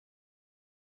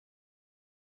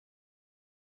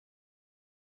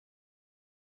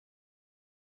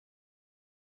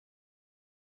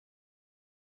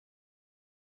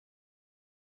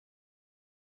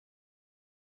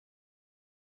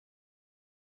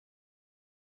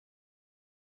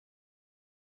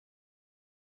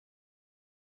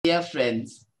Dear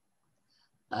friends,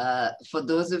 for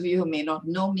those of you who may not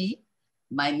know me,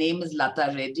 my name is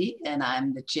Lata Reddy and I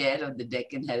am the chair of the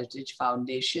Deccan Heritage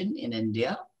Foundation in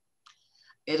India.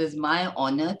 It is my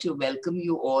honor to welcome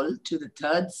you all to the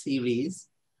third series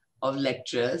of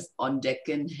lectures on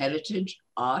Deccan heritage,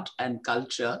 art and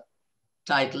culture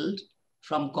titled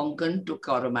From Konkan to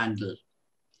Coromandel.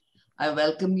 I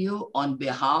welcome you on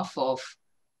behalf of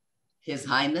His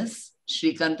Highness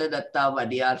Srikantadatta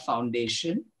Wadiyar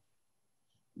Foundation,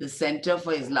 the Center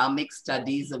for Islamic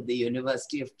Studies of the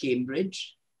University of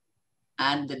Cambridge,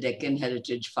 and the Deccan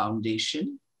Heritage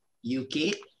Foundation,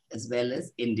 UK, as well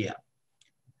as India.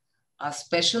 Our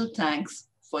special thanks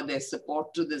for their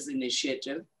support to this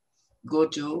initiative go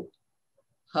to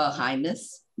Her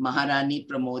Highness Maharani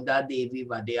Pramoda Devi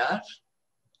Wadiyar,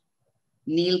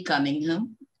 Neil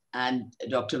Cunningham, and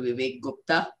Dr. Vivek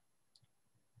Gupta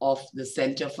of the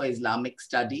Center for Islamic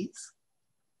Studies,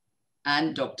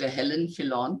 and Dr. Helen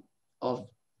Fillon of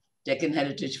Deccan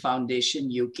Heritage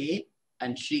Foundation, UK,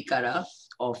 and Srikara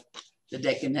of the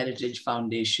Deccan Heritage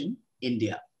Foundation,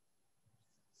 India.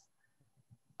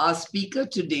 Our speaker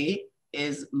today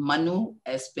is Manu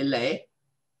S. Pillai,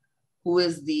 who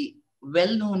is the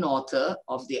well-known author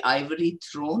of The Ivory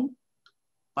Throne,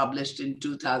 published in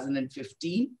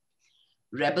 2015,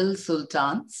 Rebel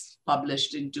Sultans,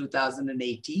 published in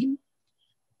 2018,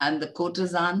 and The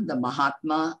Courtesan, the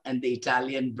Mahatma, and the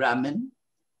Italian Brahmin,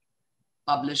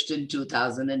 published in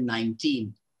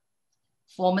 2019.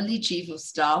 Formerly Chief of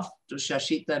Staff to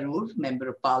Shashi Tharoor, Member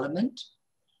of Parliament,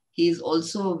 he is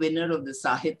also a winner of the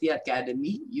Sahitya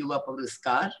Academy Yuva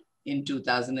Puraskar in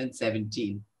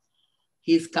 2017.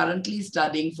 He is currently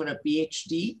studying for a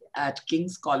PhD at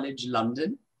King's College,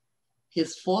 London.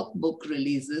 His fourth book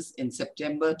releases in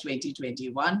September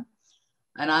 2021,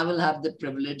 and I will have the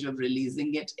privilege of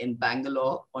releasing it in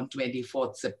Bangalore on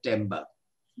 24th September.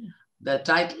 The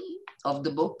title of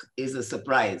the book is a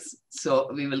surprise, so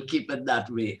we will keep it that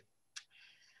way.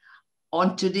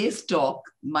 On today's talk,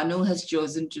 Manu has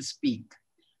chosen to speak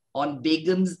on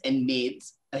Begums and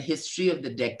Maids, a history of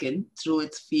the Deccan through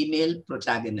its female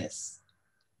protagonists.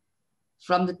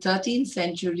 From the 13th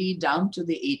century down to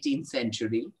the 18th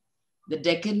century, the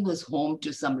Deccan was home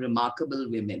to some remarkable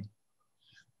women.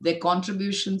 Their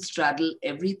contributions straddle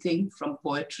everything from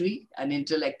poetry and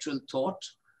intellectual thought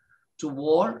to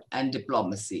war and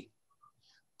diplomacy.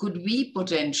 Could we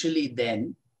potentially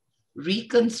then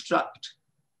reconstruct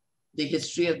the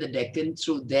history of the Deccan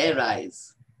through their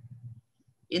eyes?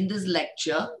 In this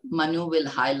lecture, Manu will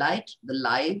highlight the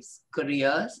lives,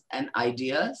 careers, and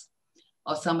ideas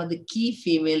of some of the key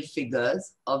female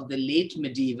figures of the late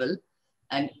medieval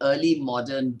and early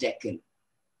modern Deccan,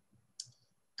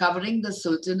 covering the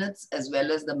sultanates as well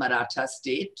as the Maratha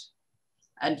state,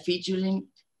 and featuring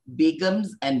Begums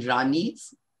and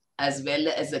ranis, as well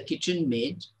as a kitchen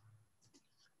maid.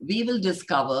 We will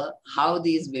discover how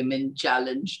these women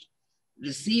challenged,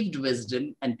 received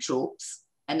wisdom and tropes,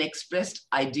 and expressed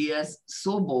ideas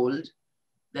so bold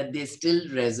that they still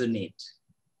resonate.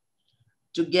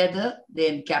 Together,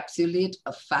 they encapsulate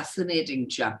a fascinating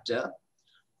chapter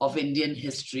of Indian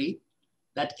history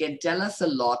that can tell us a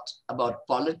lot about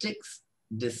politics,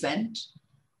 dissent,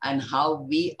 and how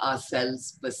we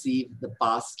ourselves perceive the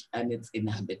past and its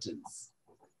inhabitants.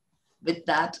 With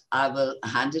that, I will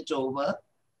hand it over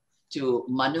to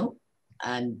Manu.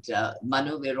 And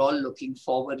Manu, we're all looking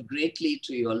forward greatly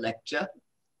to your lecture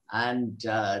and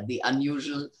the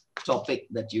unusual topic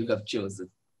that you have chosen.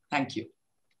 Thank you.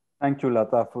 Thank you,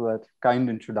 Lata, for that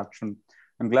kind introduction.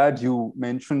 I'm glad you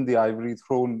mentioned the Ivory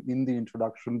Throne in the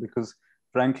introduction because,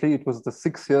 frankly, it was the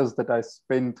 6 years that I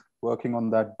spent working on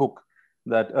that book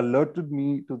that alerted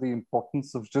me to the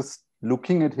importance of just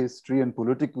looking at history and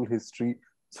political history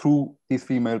through these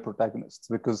female protagonists.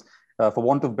 Because for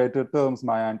want of better terms,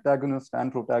 my antagonist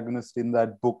and protagonist in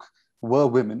that book were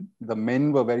women. The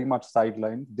men were very much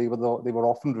sidelined. They were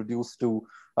often reduced to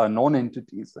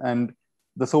non-entities. And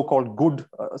the so-called good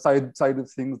side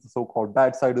of things, the so-called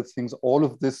bad side of things, all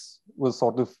of this was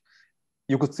sort of,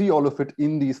 you could see all of it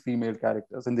in these female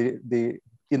characters. And they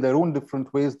in their own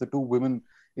different ways, the two women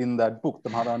in that book, the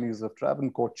Maharanis of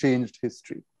Travancore, changed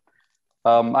history.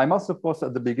 I must, of course,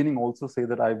 at the beginning also say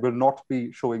that I will not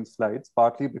be showing slides,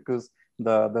 partly because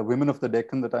the women of the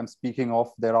Deccan that I'm speaking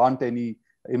of, there aren't any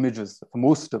images for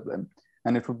most of them.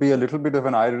 And it would be a little bit of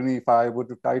an irony if I were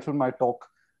to title my talk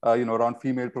around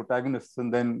female protagonists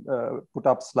and then put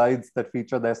up slides that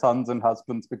feature their sons and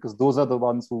husbands, because those are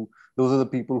the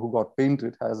people who got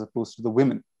painted as opposed to the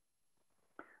women.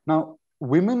 Now,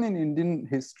 women in Indian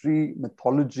history,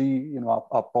 mythology,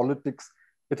 our politics,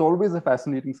 It's always a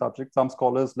fascinating subject. Some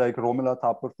scholars like Romila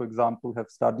Thapar, for example, have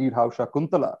studied how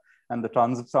Shakuntala and the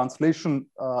translation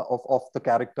of the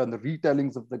character and the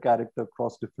retellings of the character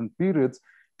across different periods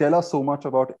tell us so much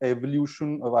about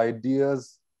evolution of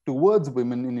ideas towards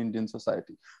women in Indian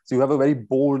society. So you have a very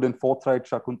bold and forthright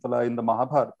Shakuntala in the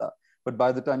Mahabharata, but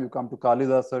by the time you come to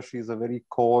Kalidasa, she's a very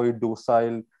coy,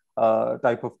 docile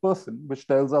type of person, which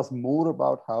tells us more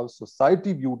about how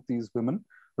society viewed these women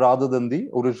rather than the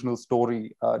original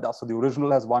story does. So the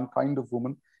original has one kind of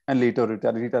woman, and later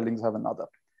retellings have another.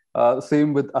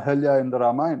 Same with Ahalya in the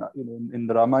Ramayana. You know, in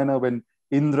the Ramayana, when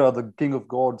Indra, the king of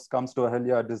gods, comes to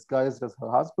Ahalya disguised as her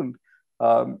husband,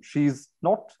 she's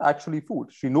not actually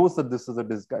fooled. She knows that this is a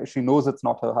disguise. She knows it's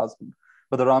not her husband.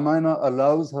 But the Ramayana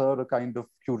allows her a kind of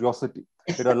curiosity.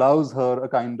 It allows her a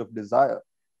kind of desire,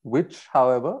 which,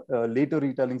 however, later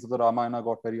retellings of the Ramayana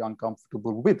got very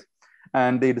uncomfortable with.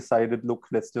 And they decided, look,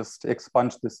 let's just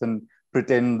expunge this and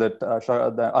pretend that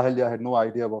Ahalya had no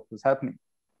idea what was happening.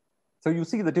 So you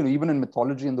see that, you know, even in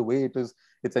mythology and the way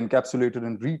it's encapsulated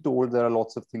and retold, there are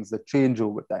lots of things that change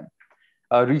over time.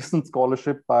 Recent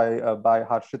scholarship by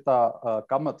Harshita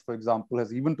Kamath, for example,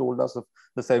 has even told us of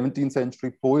the 17th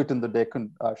century poet in the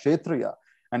Deccan, Kshetriya,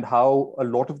 and how a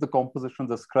lot of the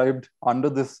compositions ascribed under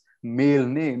this male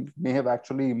name may have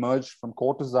actually emerged from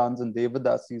courtesans and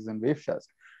devadasis and veshyas.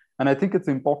 And I think it's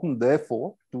important,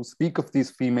 therefore, to speak of these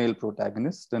female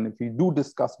protagonists. And if we do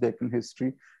discuss Deccan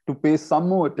history, to pay some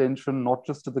more attention, not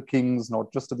just to the kings,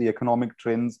 not just to the economic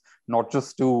trends, not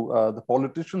just to the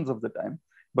politicians of the time,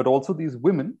 but also these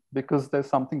women, because there's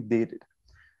something they did.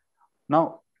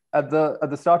 Now, at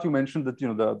the start, you mentioned that,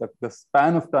 you know, the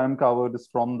span of time covered is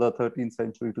from the 13th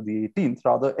century to the 18th,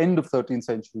 rather end of 13th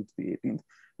century to the 18th.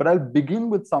 But I'll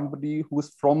begin with somebody who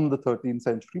is from the 13th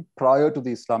century prior to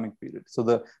the Islamic period. So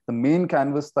the main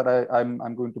canvas that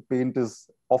I'm going to paint is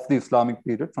of the Islamic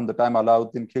period, from the time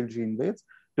Alauddin Khilji invades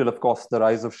till, of course, the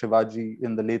rise of Shivaji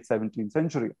in the late 17th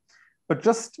century. But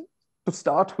just to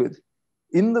start with,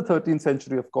 in the 13th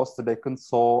century, of course, the Deccan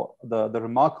saw the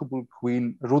remarkable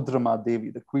queen Rudrama Devi,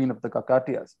 the queen of the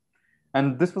Kakatiyas.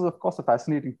 And this was, of course, a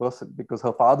fascinating person, because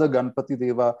her father, Ganpati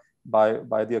Deva,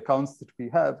 by the accounts that we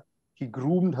have, he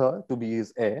groomed her to be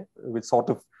his heir, which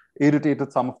sort of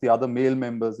irritated some of the other male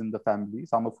members in the family,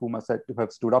 some of whom are said to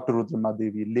have stood up to Rudrama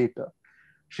Devi later.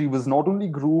 She was not only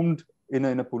groomed in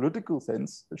a political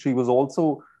sense, she was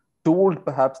also told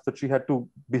perhaps that she had to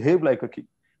behave like a king.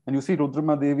 And you see,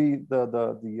 Rudrama Devi,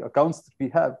 the accounts that we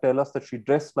have tell us that she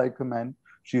dressed like a man.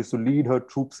 She used to lead her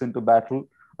troops into battle.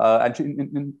 And she,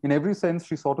 in every sense,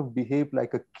 she sort of behaved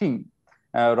like a king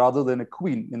rather than a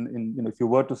queen, you know, if you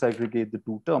were to segregate the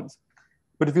two terms.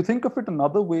 But if you think of it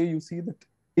another way, you see that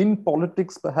in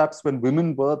politics, perhaps when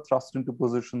women were thrust into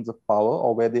positions of power,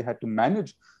 or where they had to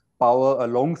manage power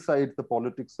alongside the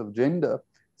politics of gender,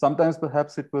 sometimes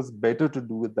perhaps it was better to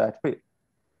do it that way.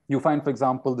 You find, for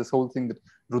example, this whole thing that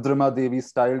Rudrama Devi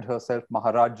styled herself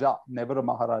Maharaja, never a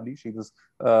Maharani. She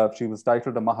was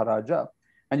titled a Maharaja.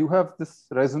 And you have this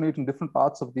resonate in different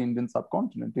parts of the Indian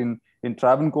subcontinent. In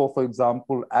Travancore, for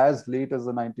example, as late as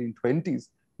the 1920s,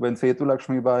 when Sethu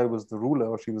Lakshmi Bai was the ruler,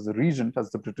 or she was the regent,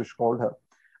 as the British called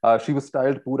her, she was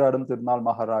styled Pooradam Tirunal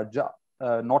Maharaja,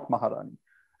 not Maharani.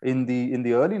 In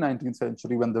the early 19th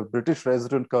century, when the British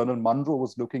resident Colonel Munro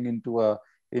was looking into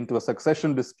a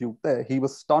succession dispute there, he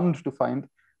was stunned to find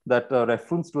that a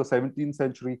reference to a 17th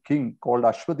century king called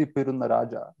Ashwati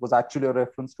Pirunaraja was actually a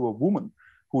reference to a woman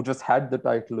who just had the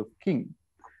title of king.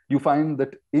 You find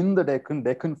that in the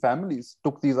Deccan families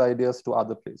took these ideas to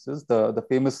other places. The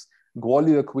famous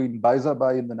Gwalior queen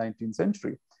Baizabai in the 19th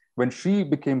century, when she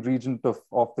became regent of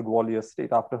the Gwalior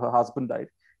state after her husband died,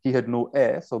 he had no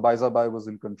heir, so Baizabai was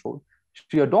in control.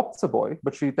 She adopts a boy,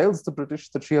 but she tells the British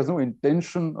that she has no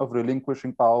intention of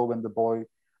relinquishing power when the boy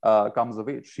comes of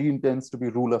age. She intends to be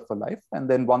ruler for life, and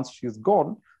then once she's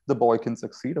gone, the boy can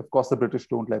succeed. Of course, the British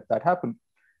don't let that happen.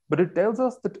 But it tells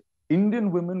us that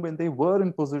Indian women, when they were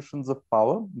in positions of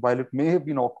power, while it may have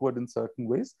been awkward in certain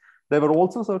ways, there were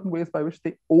also certain ways by which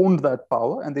they owned that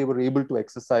power and they were able to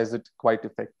exercise it quite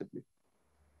effectively.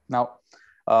 Now,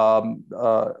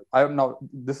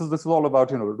 this is all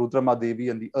about, you know, Rudrama Devi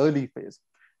and the early phase.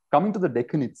 Coming to the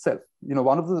Deccan itself, you know,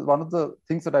 one of the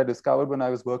things that I discovered when I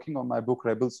was working on my book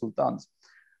Rebel Sultans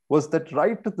was that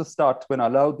right at the start, when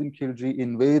Alauddin Khilji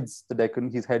invades the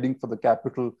Deccan, he's heading for the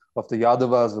capital of the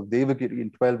Yadavas of Devagiri in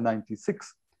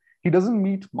 1296. He doesn't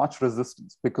meet much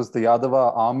resistance because the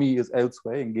Yadava army is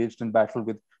elsewhere, engaged in battle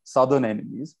with southern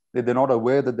enemies. They're not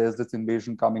aware that there's this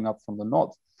invasion coming up from the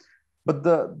north. But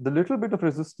the little bit of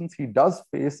resistance he does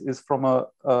face is from a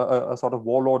sort of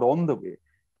warlord on the way.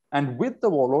 And with the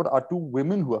warlord are two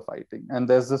women who are fighting. And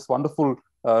there's this wonderful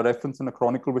reference in a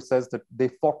chronicle which says that they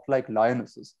fought like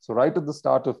lionesses. So right at the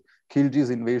start of Khilji's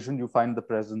invasion, you find the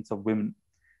presence of women.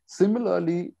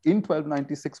 Similarly, in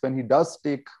 1296, when he does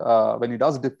defeat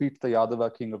the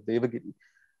Yadava king of Devagiri,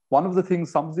 one of the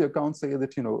things, some of the accounts say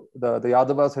that, the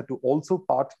Yadavas had to also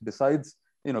part, besides,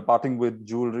 parting with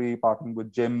jewelry, parting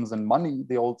with gems and money,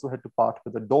 they also had to part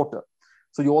with a daughter.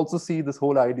 So you also see this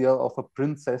whole idea of a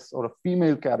princess or a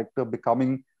female character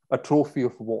becoming a trophy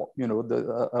of war.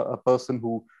 A person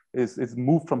who is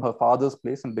moved from her father's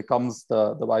place and becomes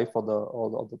the wife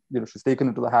or the she's taken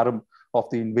into the harem of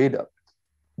the invader.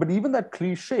 But even that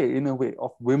cliche, in a way,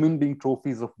 of women being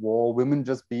trophies of war, women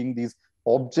just being these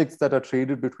objects that are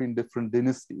traded between different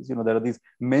dynasties. There are these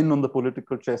men on the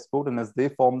political chessboard, and as they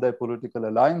form their political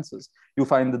alliances, you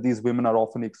find that these women are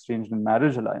often exchanged in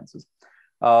marriage alliances.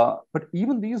 But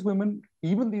even these women,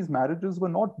 even these marriages were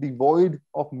not devoid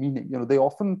of meaning. They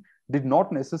often did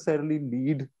not necessarily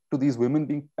lead to these women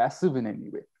being passive in any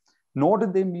way, nor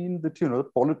did they mean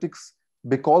that, politics,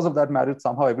 because of that marriage,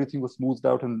 somehow everything was smoothed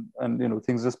out and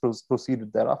things just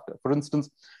proceeded thereafter. For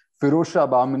instance, Firoz Shah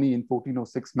Bahmani in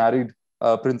 1406 married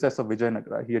Princess of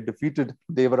Vijayanagara. He had defeated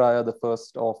Devaraya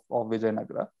I of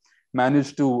Vijayanagara,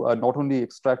 managed to not only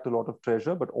extract a lot of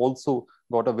treasure, but also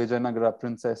got a Vijayanagara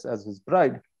princess as his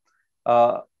bride.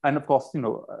 And of course,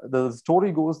 the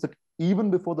story goes that even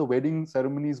before the wedding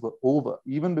ceremonies were over,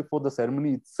 even before the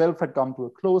ceremony itself had come to a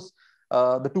close,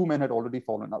 the two men had already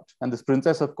fallen out. And this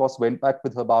princess, of course, went back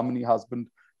with her Bahmani husband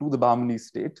to the Bahmani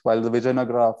state, while the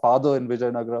Vijayanagara father in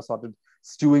Vijayanagara started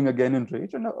stewing again in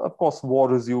rage. And of course, war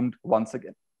resumed once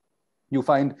again. You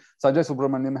find Sanjay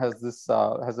Subramaniam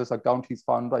has this account he's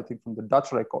found, I think, from the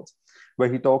Dutch records,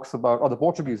 where he talks about, or the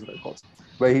Portuguese records,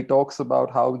 where he talks about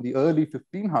how in the early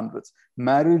 1500s,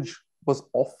 marriage was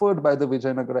offered by the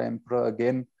Vijayanagara emperor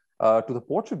again to the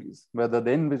Portuguese, where the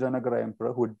then Vijayanagara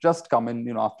emperor, who had just come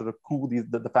in, after a coup,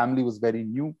 the family was very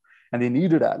new and they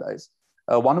needed allies.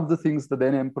 One of the things the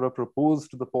then emperor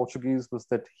proposed to the Portuguese was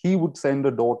that he would send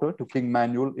a daughter to King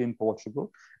Manuel in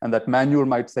Portugal, and that Manuel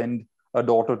might send a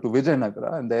daughter to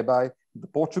Vijayanagara, and thereby the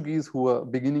Portuguese, who were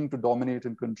beginning to dominate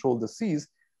and control the seas,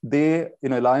 they,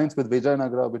 in alliance with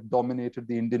Vijayanagara, which dominated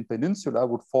the Indian peninsula,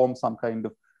 would form some kind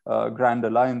of grand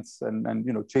alliance and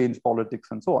change politics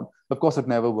and so on. Of course, it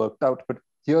never worked out. But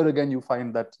here again, you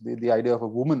find that the idea of a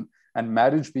woman and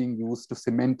marriage being used to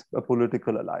cement a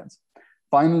political alliance.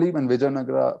 Finally, when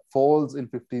Vijayanagara falls in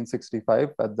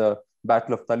 1565 at the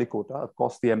Battle of Talikota, of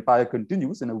course, the empire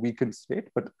continues in a weakened state,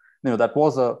 but that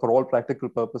was, for all practical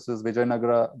purposes,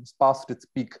 Vijayanagara was past its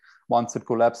peak once it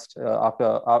collapsed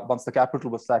once the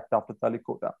capital was sacked after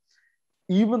Talikota.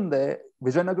 Even there,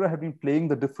 Vijayanagara had been playing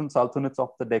the different sultanates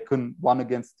of the Deccan one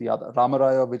against the other.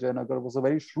 Ramaraya of Vijayanagara was a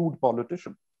very shrewd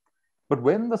politician. But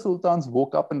when the sultans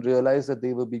woke up and realized that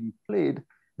they were being played,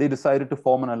 they decided to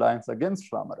form an alliance against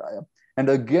Ramaraya. And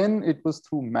again, it was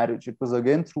through marriage. It was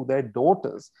again through their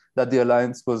daughters that the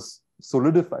alliance was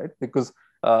solidified, because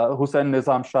Hussain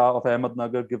Nizam Shah of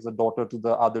Ahmednagar gives a daughter to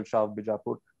the Adil Shah of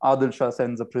Bijapur. Adil Shah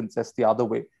sends a princess the other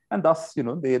way. And thus,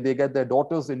 they get their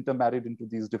daughters intermarried into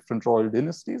these different royal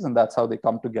dynasties. And that's how they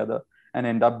come together and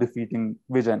end up defeating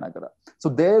Vijayanagara. So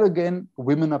there again,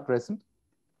 women are present,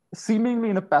 seemingly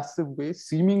in a passive way,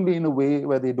 seemingly in a way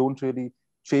where they don't really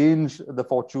change the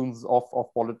fortunes of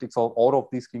politics or of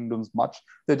these kingdoms much.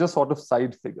 They're just sort of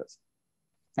side figures.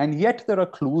 And yet there are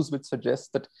clues which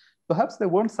suggest that perhaps they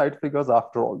weren't side figures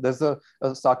after all. There's a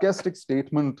sarcastic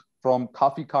statement from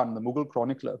Kafi Khan, the Mughal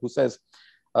chronicler, who says,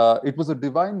 it was a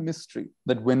divine mystery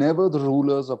that whenever the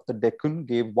rulers of the Deccan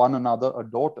gave one another a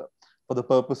daughter for the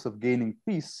purpose of gaining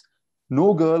peace,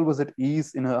 no girl was at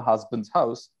ease in her husband's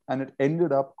house, and it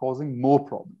ended up causing more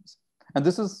problems. And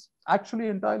this is actually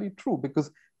entirely true,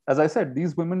 because, as I said,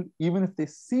 these women, even if they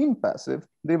seem passive,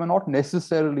 they were not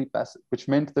necessarily passive, which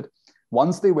meant that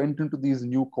once they went into these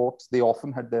new courts, they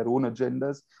often had their own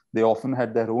agendas, they often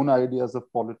had their own ideas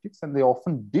of politics, and they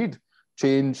often did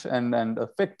change and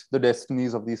affect the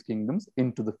destinies of these kingdoms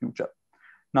into the future.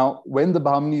 Now, when the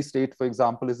Bahmani state, for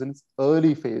example, is in its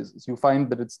early phases, you find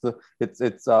that it's the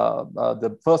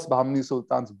first Bahmani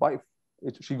Sultan's wife.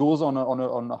 She goes on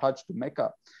a Hajj to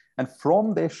Mecca. And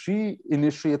from there, she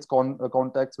initiates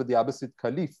contacts with the Abbasid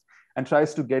Caliph and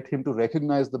tries to get him to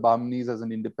recognize the Bahmanis as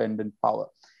an independent power.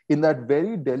 In that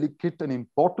very delicate and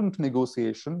important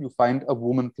negotiation, you find a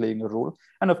woman playing a role.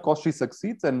 And of course, she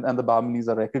succeeds, and the Bahmanis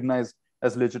are recognized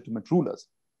as legitimate rulers.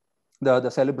 The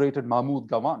celebrated Mahmud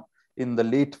Gawan in the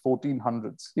late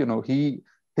 1400s,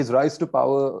 his rise to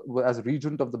power as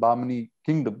regent of the Bahmani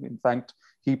kingdom. In fact,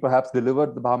 he perhaps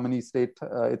delivered the Bahmani state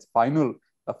its final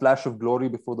a flash of glory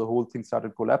before the whole thing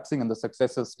started collapsing and the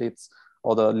successor states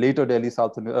or the later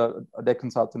Deccan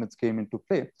Sultanates came into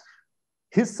play.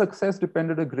 His success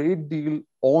depended a great deal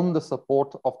on the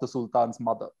support of the Sultan's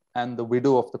mother and the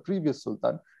widow of the previous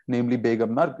Sultan, namely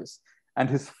Begum Nargis. And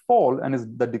his fall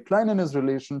and the decline in his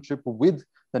relationship with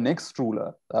the next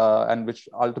ruler, and which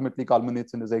ultimately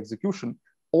culminates in his execution,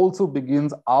 also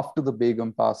begins after the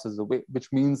Begum passes away,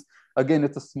 which means, again,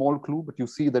 it's a small clue, but you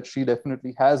see that she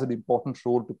definitely has an important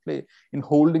role to play in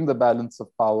holding the balance of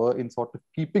power, in sort of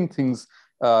keeping things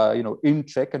in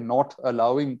check and not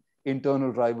allowing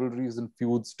internal rivalries and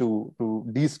feuds to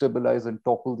destabilize and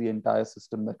topple the entire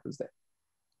system that was there.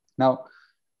 Now,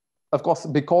 of course,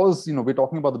 because we're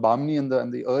talking about the Bahmani and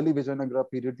the early Vijayanagara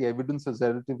period, the evidence is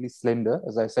relatively slender.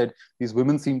 As I said, these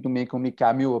women seem to make only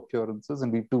cameo appearances,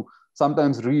 and we have to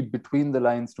sometimes read between the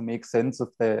lines to make sense of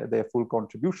their full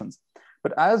contributions.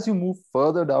 But as you move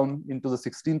further down into the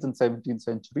 16th and 17th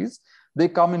centuries, they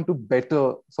come into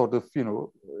better sort of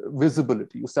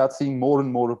visibility. You start seeing more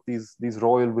and more of these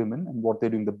royal women and what they're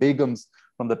doing, the Begums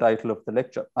from the title of the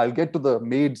lecture. I'll get to the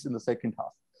maids in the second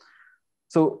half.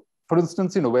 So, for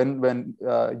instance, when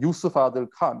Yusuf Adil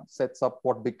Khan sets up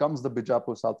what becomes the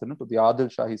Bijapur Sultanate or the Adil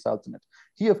Shahi Sultanate,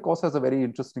 he, of course, has a very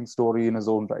interesting story in his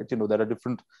own right. There are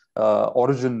different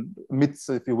origin myths,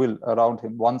 if you will, around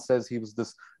him. One says he was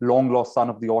this long-lost son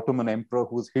of the Ottoman emperor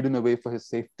who was hidden away for his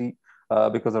safety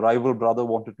because a rival brother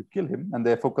wanted to kill him and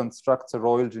therefore constructs a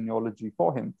royal genealogy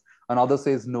for him. Another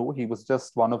says, no, he was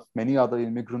just one of many other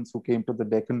immigrants who came to the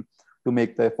Deccan to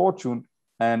make their fortune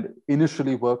and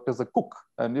initially worked as a cook.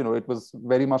 And, it was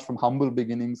very much from humble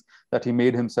beginnings that he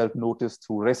made himself noticed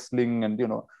through wrestling and,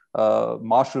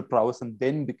 martial prowess, and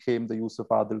then became the Yusuf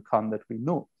Adil Khan that we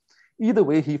know. Either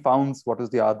way, he founds what is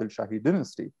the Adil Shahi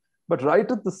dynasty. But right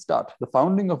at the start, the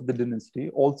founding of the dynasty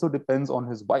also depends on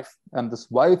his wife. And this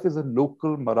wife is a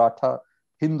local Maratha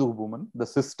Hindu woman, the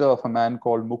sister of a man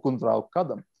called Mukund Rao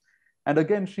Kadam. And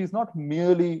again, she's not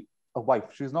merely a wife.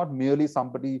 She's not merely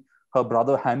somebody her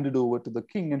brother handed over to the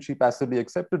king and she passively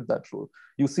accepted that role.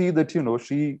 You see that,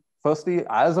 she firstly,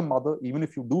 as a mother, even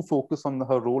if you do focus on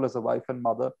her role as a wife and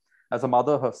mother, as a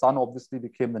mother, her son obviously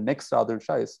became the next Adil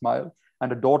Shah, Ismail,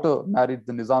 and a daughter married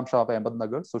the Nizam Shah of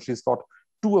Ahmednagar. So she's got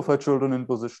two of her children in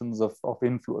positions of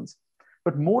influence.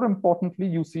 But more importantly,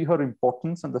 you see her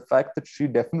importance and the fact that she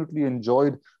definitely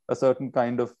enjoyed a certain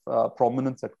kind of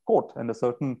prominence at court and a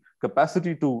certain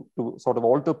capacity to sort of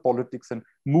alter politics and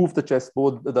move the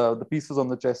chessboard, the pieces on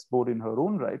the chessboard in her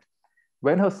own right.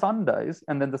 When her son dies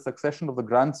and then the succession of the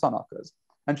grandson occurs,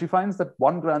 and she finds that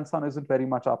one grandson isn't very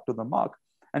much up to the mark,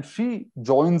 and she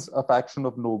joins a faction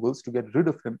of nobles to get rid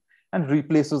of him and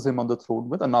replaces him on the throne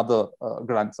with another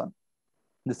grandson.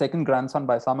 The second grandson,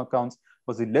 by some accounts,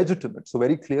 was illegitimate. So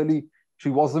very clearly, she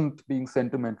wasn't being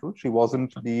sentimental. She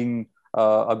wasn't being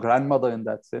a grandmother in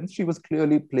that sense. She was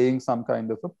clearly playing some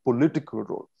kind of a political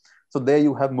role. So there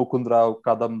you have Mukund Rao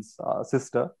Kadam's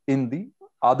sister in the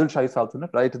Adil Shahi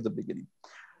Sultanate right at the beginning.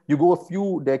 You go a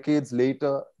few decades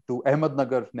later to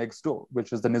Ahmednagar next door,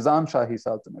 which is the Nizam Shahi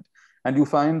Sultanate. And you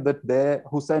find that there,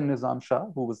 Hussain Nizam Shah,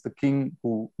 who was the king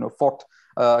who fought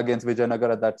against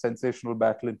Vijayanagar at that sensational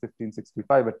battle in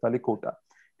 1565 at Talikota.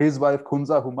 His wife,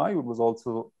 Khunza Humayun, was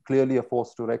also clearly a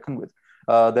force to reckon with.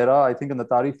 There are, I think, in the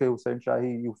Tarikh-e-Hussain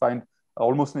Shahi, you find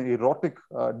almost an erotic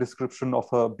description of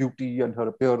her beauty and her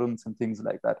appearance and things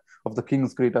like that, of the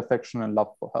king's great affection and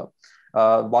love for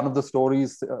her. One of the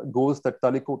stories goes that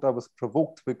Talikota was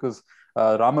provoked because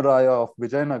Ramaraya of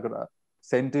Vijayanagara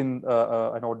sent in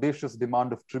an audacious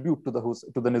demand of tribute to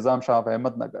the Nizam Shah of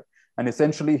Ahmednagar. And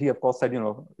essentially, he, of course, said,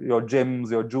 your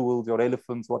gems, your jewels, your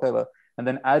elephants, whatever, and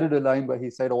then added a line where he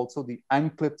said also the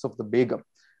anklets of the Begum,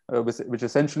 which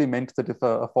essentially meant that if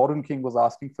a foreign king was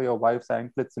asking for your wife's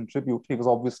anklets in tribute, he was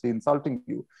obviously insulting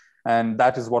you. And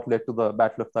that is what led to the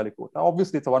Battle of Talikota.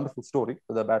 Obviously, it's a wonderful story.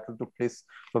 The battle took place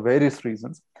for various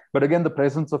reasons. But again, the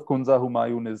presence of Khunza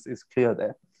Humayun is clear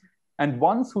there. And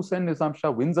once Hussain Nizam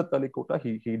Shah wins at Talikota,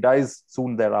 he dies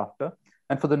soon thereafter.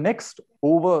 And for the next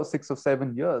over 6 or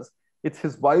 7 years, it's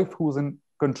his wife who's in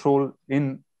control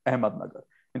in Ahmednagar.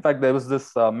 In fact, there was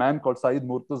this man called Saeed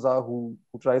Murtaza who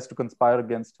tries to conspire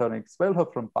against her and expel her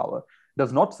from power,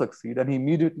 does not succeed, and he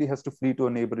immediately has to flee to a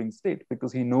neighboring state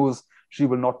because he knows she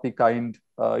will not be kind,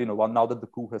 now that the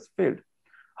coup has failed.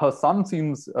 Her son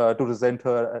seems to resent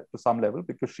her to some level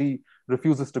because she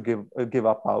refuses to give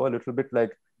up power, a little bit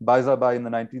like Baizabai in the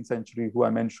 19th century, who I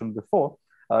mentioned before.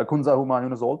 Khunza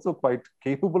Humayun is also quite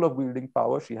capable of wielding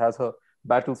power. She has her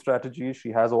battle strategy. She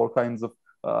has all kinds of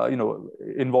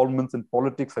involvements in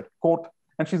politics at court,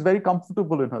 and she's very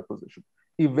comfortable in her position.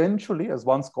 Eventually, as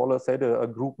one scholar said, a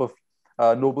group of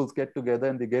nobles get together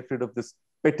and they get rid of this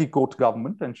petticoat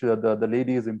government, and the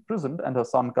lady is imprisoned and her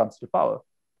son comes to power.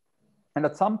 And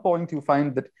at some point, you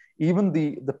find that even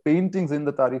the paintings in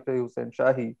the Tarikh-e-Hussain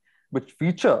Shahi, which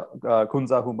feature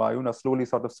Kunza Humayun, are slowly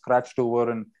sort of scratched over,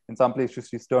 and in some places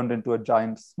she's turned into a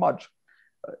giant smudge.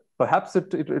 Perhaps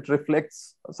it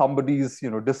reflects somebody's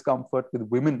discomfort with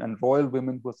women and royal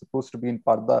women who are supposed to be in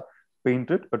parda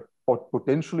painted, but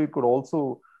potentially it could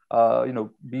also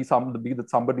be that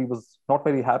somebody was not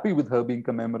very happy with her being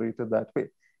commemorated that way.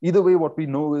 Either way, what we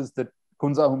know is that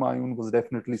Kunza Humayun was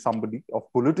definitely somebody of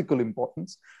political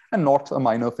importance and not a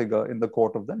minor figure in the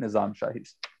court of the Nizam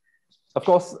Shahis. Of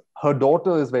course, her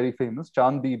daughter is very famous,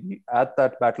 Chand Bibi, at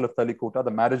that Battle of Talikota,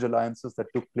 the marriage alliances that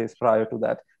took place prior to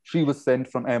that. She was sent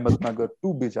from Ahmednagar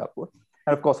to Bijapur.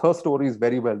 And of course, her story is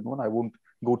very well known. I won't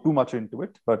go too much into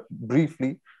it, but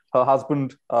briefly, her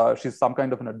husband, she's some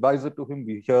kind of an advisor to him.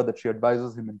 We hear that she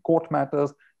advises him in court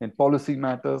matters, in policy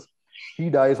matters. He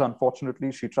dies,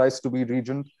 unfortunately. She tries to be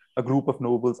regent. A group of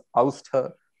nobles oust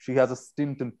her. She has a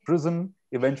stint in prison.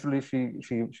 Eventually,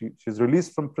 she's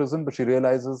released from prison, but she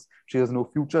realizes she has no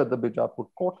future at the Bijapur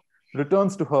court,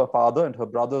 returns to her father and her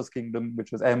brother's kingdom,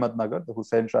 which is Ahmednagar, the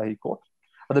Hussain Shahi court,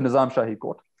 or the Nizam Shahi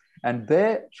court. And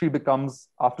there she becomes,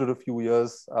 after a few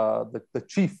years, the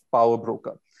chief power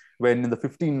broker. When in the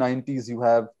 1590s, you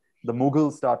have the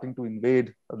Mughals starting to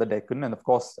invade the Deccan. And of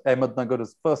course, Ahmednagar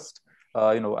is first,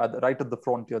 right at the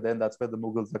frontier then. That's where the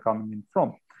Mughals are coming in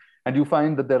from. And you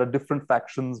find that there are different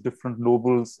factions, different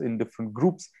nobles in different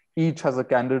groups. Each has a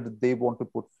candidate they want to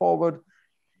put forward.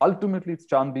 Ultimately, it's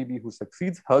Chand Bibi who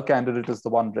succeeds. Her candidate is the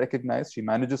one recognized. She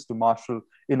manages to marshal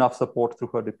enough support through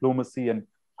her diplomacy and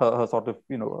her sort of,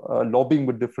 lobbying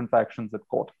with different factions at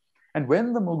court. And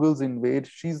when the Mughals invade,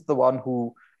 she's the one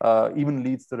who even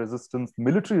leads the resistance,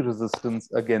 military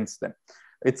resistance against them.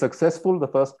 It's successful the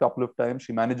first couple of times.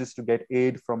 She manages to get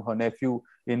aid from her nephew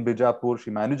in Bijapur. She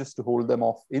manages to hold them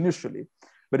off initially.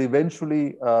 But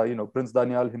eventually, Prince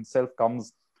Danyal himself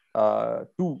comes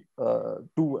to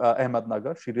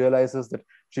Ahmednagar. She realizes that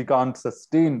she can't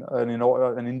sustain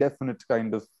an indefinite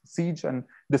kind of siege and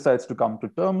decides to come to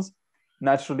terms.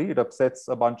 Naturally, it upsets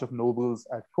a bunch of nobles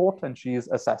at court and she is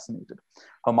assassinated.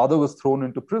 Her mother was thrown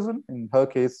into prison. In her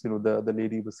case, the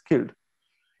lady was killed.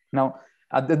 Now,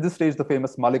 at this stage, the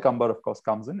famous Malik Ambar, of course,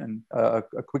 comes in. And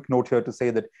a quick note here to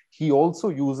say that he also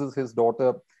uses his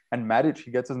daughter and marriage.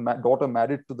 He gets his daughter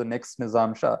married to the next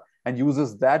Nizam Shah and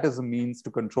uses that as a means to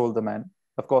control the man.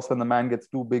 Of course, when the man gets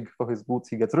too big for his boots,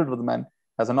 he gets rid of the man,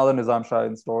 has another Nizam Shah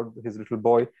installed, his little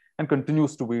boy, and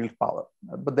continues to wield power.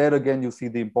 But there again, you see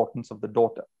the importance of the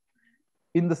daughter.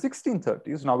 In the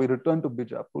 1630s, now we return to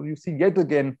Bijapur, you see yet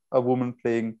again a woman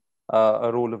playing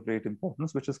a role of great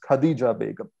importance, which is Khadija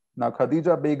Begum. Now,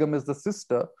 Khadija Begum is the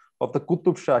sister of the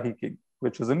Qutub Shahi king,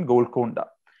 which is in Golconda.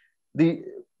 The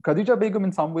Khadija Begum,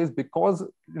 in some ways, because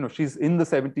she's in the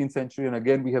 17th century, and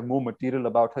again, we have more material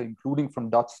about her, including from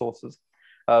Dutch sources,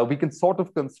 we can sort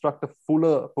of construct a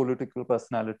fuller political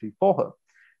personality for her.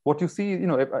 What you see,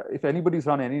 if anybody's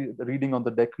run any reading on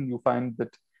the Deccan, you find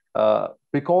that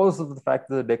because of the fact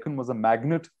that the Deccan was a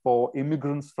magnet for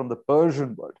immigrants from the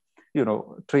Persian world,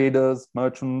 traders,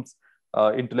 merchants,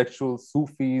 intellectuals,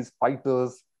 Sufis,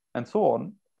 fighters, and so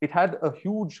on, it had a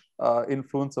huge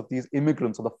influence of these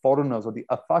immigrants or the foreigners or the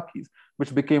Afakis,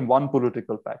 which became one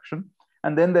political faction.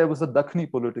 And then there was a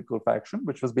Dakhni political faction,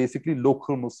 which was basically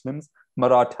local Muslims,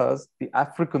 Marathas, the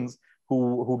Africans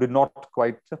who did not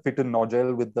quite fit in nor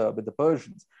gel with the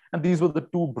Persians. And these were the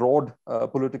two broad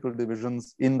political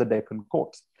divisions in the Deccan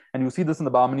courts. And you see this in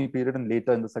the Bahmani period and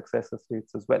later in the successor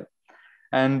states as well.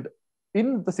 And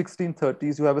in the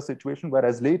 1630s, you have a situation where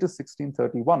as late as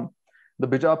 1631, the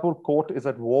Bijapur court is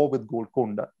at war with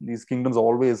Golconda. These kingdoms are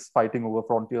always fighting over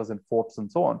frontiers and forts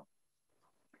and so on.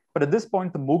 But at this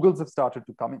point, the Mughals have started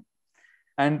to come in.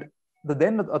 And the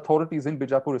then authorities in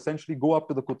Bijapur essentially go up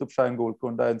to the Qutub Shah and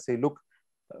Golconda and say, look,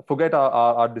 forget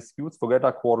our disputes, forget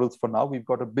our quarrels for now. We've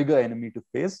got a bigger enemy to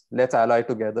face. Let's ally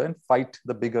together and fight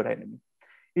the bigger enemy.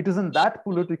 It is in that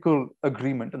political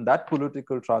agreement and that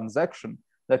political transaction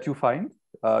that you find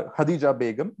Khadija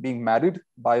Begum being married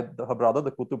by her brother,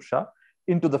 the Qutub Shah,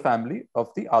 into the family of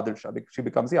the Adil Shah. She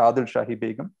becomes the Adil Shahi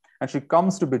Begum, and she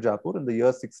comes to Bijapur in the year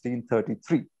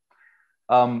 1633.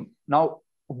 Now,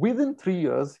 within 3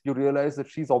 years, you realize that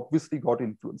she's obviously got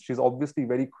influence. She's obviously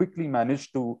very quickly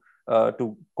managed to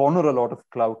corner a lot of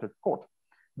clout at court.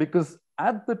 Because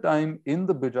at the time in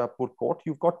the Bijapur court,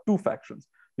 you've got two factions.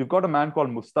 You've got a man called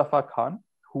Mustafa Khan,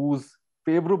 who's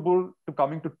favorable to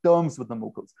coming to terms with the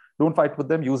Mughals. Don't fight with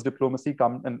them, use diplomacy,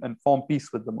 come and form peace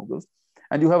with the Mughals.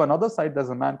 And you have another side, there's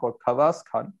a man called Khawas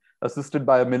Khan, assisted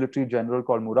by a military general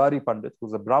called Murari Pandit,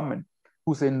 who's a Brahmin,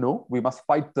 who say, no, we must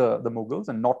fight the Mughals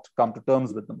and not come to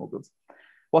terms with the Mughals.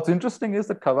 What's interesting is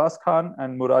that Khawaz Khan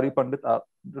and Murari Pandit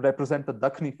represent the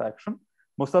Dakhni faction.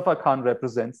 Mustafa Khan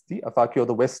represents the Afaki, or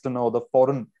the Western or the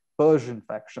foreign Persian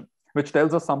faction, which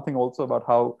tells us something also about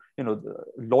how, the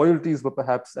loyalties were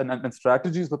perhaps and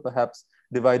strategies were perhaps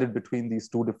divided between these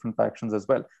two different factions as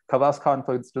well. Khawaz Khan,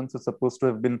 for instance, is supposed to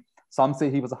have been, some say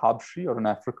he was a Habshi or an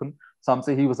African, some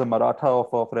say he was a Maratha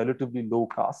of relatively low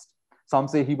caste, some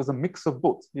say he was a mix of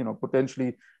both,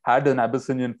 potentially had an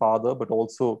Abyssinian father, but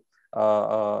also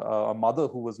a mother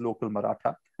who was local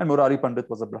Maratha, and Murari Pandit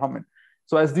was a Brahmin.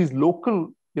 So as these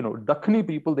local, Dakhni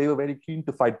people, they were very keen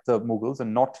to fight the Mughals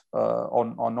and not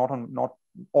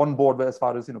on board as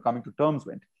far as coming to terms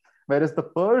went. Whereas the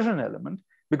Persian element,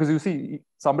 because you see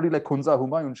somebody like Hunza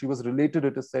Humayun, she was related,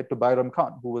 it is said, to Bayram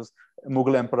Khan, who was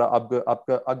Mughal Emperor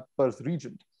Akbar's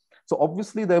regent. So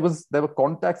obviously there were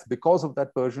contacts because of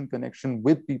that Persian connection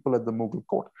with people at the Mughal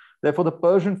court. Therefore, the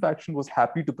Persian faction was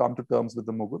happy to come to terms with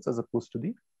the Mughals as opposed to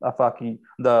the Afaki,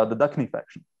 the Dakhni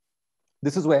faction.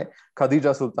 This is where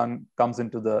Khadija Sultan comes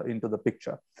into the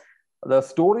picture. The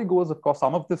story goes, of course,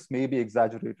 some of this may be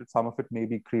exaggerated, some of it may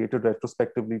be created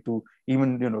retrospectively to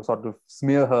even, sort of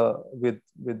smear her with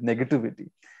negativity.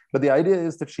 But the idea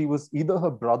is that she was, either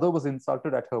her brother was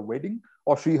insulted at her wedding,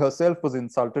 or she herself was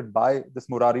insulted by this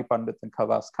Murari Pandit and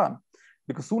Khawaz Khan.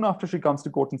 Because soon after she comes to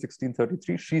court in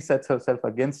 1633, she sets herself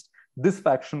against this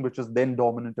faction, which is then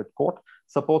dominant at court,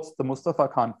 supports the Mustafa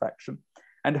Khan faction.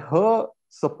 And her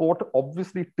support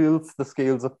obviously tilts the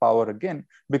scales of power again,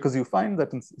 because you find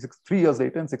that 3 years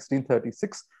later, in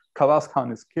 1636, Khawaz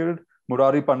Khan is killed.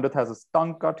 Murari Pandit has his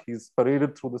tongue cut. He's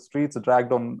paraded through the streets,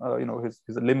 dragged on,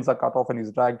 his limbs are cut off, and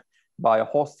he's dragged by a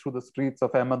horse through the streets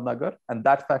of Ahmednagar. And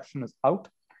that faction is out.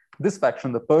 This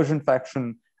faction, the Persian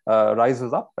faction,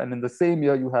 rises up. And in the same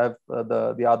year, you have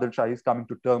the Adil Shahis coming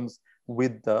to terms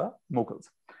with the Mughals.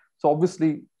 So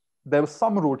obviously, there was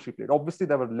some role she played. Obviously,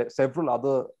 there were several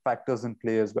other factors in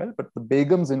play as well, but the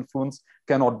Begum's influence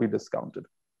cannot be discounted.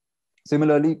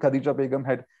 Similarly, Khadija Begum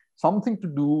had something to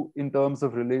do in terms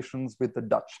of relations with the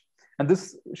Dutch. And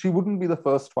this, she wouldn't be the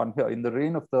first one here. In the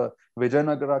reign of the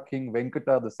Vijayanagara king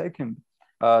Venkata II,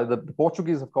 the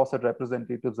Portuguese, of course, had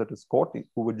representatives at his court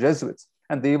who were Jesuits,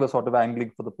 and they were sort of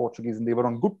angling for the Portuguese, and they were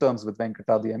on good terms with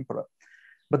Venkata the emperor.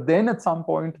 But then at some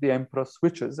point, the emperor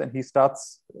switches and he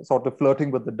starts sort of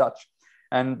flirting with the Dutch.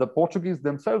 And the Portuguese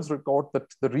themselves record that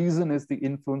the reason is the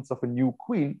influence of a new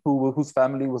queen whose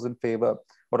family was in favor,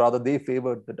 or rather they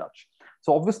favored the Dutch.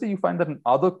 So obviously you find that in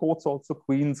other courts also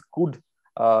queens could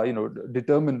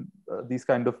determine these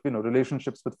kind of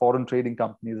relationships with foreign trading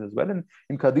companies as well. And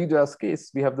in Khadija's case,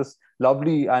 we have this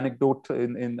lovely anecdote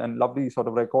and lovely sort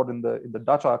of record in the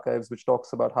Dutch archives, which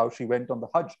talks about how she went on the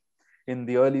Hajj in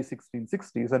the early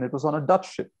 1660s, and it was on a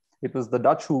Dutch ship. It was the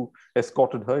Dutch who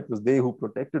escorted her. It was they who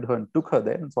protected her and took her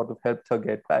there and sort of helped her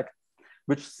get back,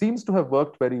 which seems to have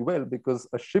worked very well, because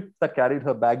a ship that carried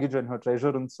her baggage and her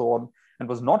treasure and so on and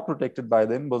was not protected by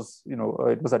them was,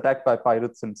 it was attacked by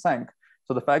pirates and sank.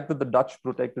 So the fact that the Dutch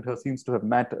protected her seems to have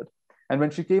mattered. And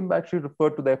when she came back, she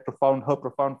referred to her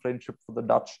profound friendship for the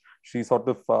Dutch. She sort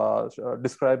of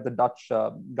described the Dutch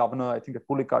governor, I think at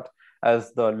Pulicat,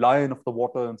 as the lion of the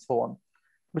water and so on,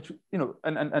 which,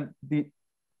 and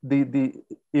the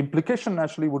implication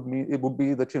naturally would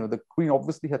be that, the queen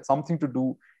obviously had something to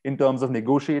do in terms of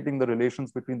negotiating the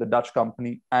relations between the Dutch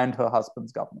company and her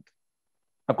husband's government.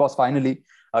 Of course, finally,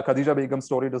 Khadija Begum's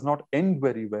story does not end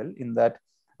very well, in that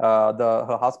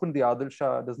her husband, the Adil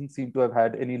Shah, doesn't seem to have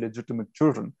had any legitimate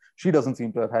children. She doesn't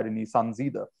seem to have had any sons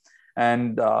either.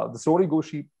 And the story goes,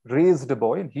 she raised a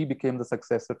boy and he became the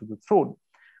successor to the throne.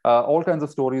 All kinds of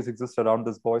stories exist around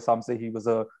this boy. Some say he was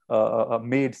a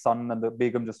maid son and the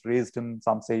Begum just raised him.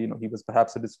 Some say, he was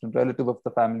perhaps a distant relative of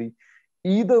the family.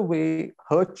 Either way,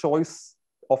 her choice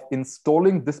of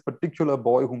installing this particular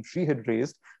boy whom she had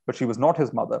raised, but she was not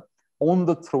his mother, on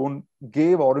the throne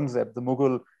gave Aurangzeb, the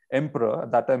Mughal emperor,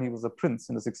 at that time he was a prince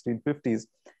in the 1650s,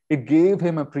 it gave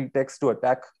him a pretext to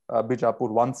attack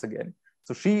Bijapur once again.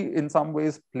 So she, in some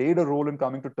ways, played a role in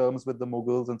coming to terms with the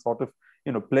Mughals and sort of,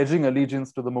 pledging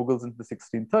allegiance to the Mughals in the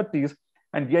 1630s.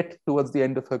 And yet, towards the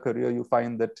end of her career, you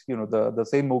find that, the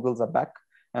same Mughals are back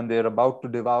and they're about to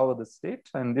devour the state.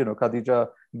 And, Khadija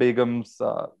Begum's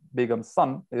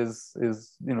son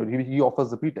he offers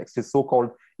the pretext. His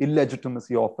so-called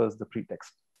illegitimacy offers the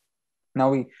pretext. Now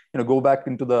we, go back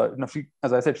into she,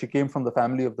 as I said, she came from the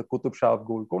family of the Qutub Shah of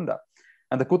Golconda,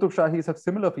 and the Qutub Shahis have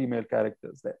similar female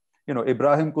characters there.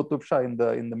 Ibrahim Qutub Shah in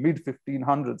the mid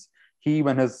 1500s, he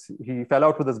fell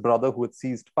out with his brother who had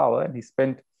seized power, and he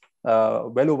spent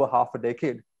well over half a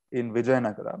decade in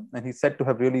Vijayanagara, and he's said to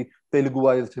have really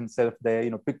Teluguized himself there,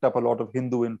 picked up a lot of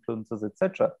Hindu influences,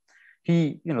 etc.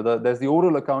 There's the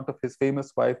oral account of his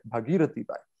famous wife Bhagirathi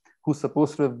Bai, who's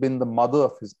supposed to have been the mother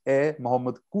of his heir,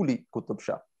 Muhammad Quli Qutub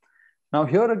Shah. Now,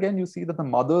 here again, you see that the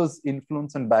mother's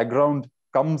influence and background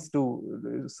comes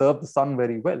to serve the son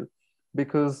very well,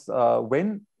 because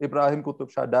when Ibrahim Qutub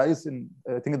Shah dies in,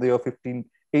 I think, in the year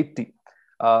 1580,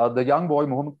 the young boy,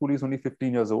 Muhammad Quli, is only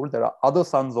 15 years old. There are other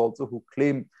sons also who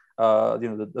claim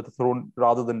the throne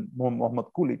rather than Muhammad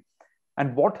Quli.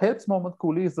 And what helps Muhammad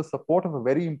Quli is the support of a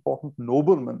very important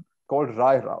nobleman called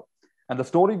Rai Rao. And the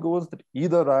story goes that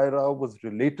either Rai Rao was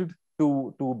related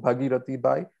to Bhagirathi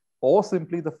Bai, or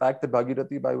simply the fact that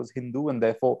Bhagirathi Bai was Hindu, and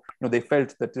therefore they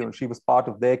felt that she was part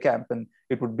of their camp and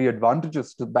it would be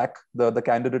advantageous to back the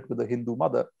candidate with a Hindu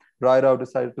mother. Rai Rao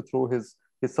decided to throw his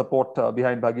support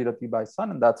behind Bhagirathi Bai's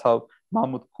son, and that's how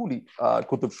Muhammad Quli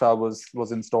Qutub Shah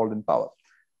was installed in power.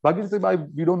 Bhagirathi Bai,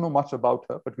 we don't know much about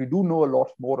her, but we do know a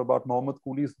lot more about Muhammad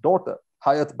Quli's daughter,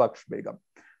 Hayat Baksh Begum.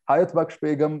 Hayat Baksh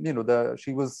Begum,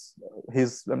 she was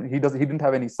his, he didn't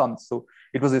have any sons. So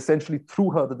it was essentially through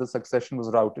her that the succession was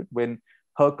routed when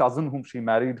her cousin, whom she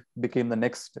married, became the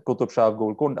next Qutub Shah of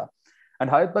Golconda. And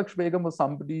Hayat Baksh Begum was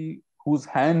somebody whose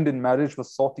hand in marriage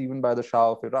was sought even by the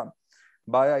Shah of Iran.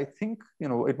 I think, it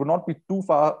would not be too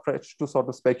far-fetched to sort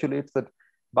of speculate that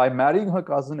by marrying her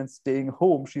cousin and staying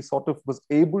home, she sort of was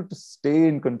able to stay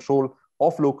in control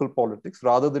of local politics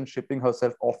rather than shipping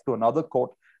herself off to another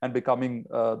court and becoming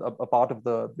a part of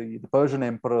the Persian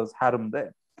emperor's harem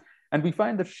there. And we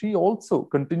find that she also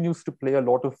continues to play a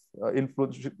lot of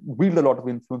influence, wield a lot of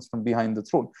influence from behind the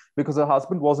throne, because her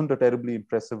husband wasn't a terribly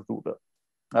impressive ruler.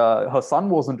 Her son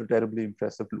wasn't a terribly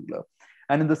impressive ruler.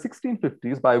 And in the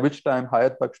 1650s, by which time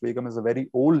Hayat Baksh Begum is a very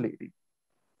old lady,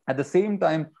 at the same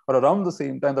time, or around the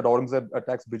same time that Aurangzeb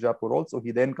attacks Bijapur also,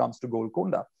 he then comes to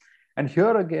Golconda. And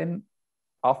here again,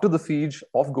 after the siege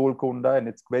of Golconda, and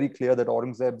it's very clear that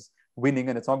Aurangzeb's winning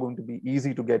and it's not going to be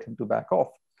easy to get him to back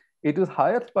off, it is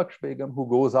Hayat Baksh Begum who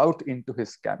goes out into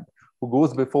his camp, who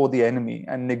goes before the enemy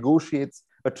and negotiates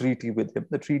a treaty with him.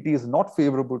 The treaty is not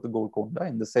favorable to Golconda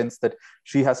in the sense that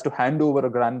she has to hand over a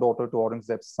granddaughter to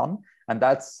Aurangzeb's son, and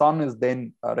that son is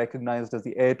then recognized as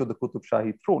the heir to the Qutub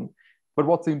Shahi throne. But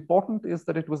what's important is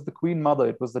that it was the Queen Mother,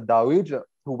 it was the Dowager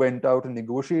who went out and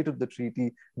negotiated the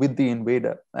treaty with the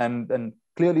invader, and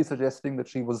clearly suggesting that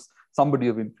she was somebody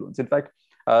of influence. In fact,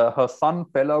 her son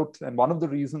fell out, and one of the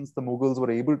reasons the Mughals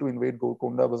were able to invade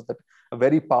Golconda was that a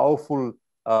very powerful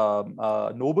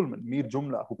nobleman, Mir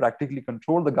Jumla, who practically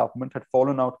controlled the government, had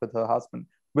fallen out with her husband,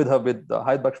 with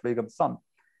Hayat Baksh Begum's son.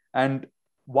 And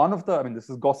one of this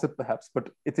is gossip perhaps, but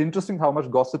it's interesting how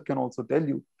much gossip can also tell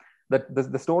you that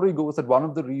the story goes that one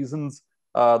of the reasons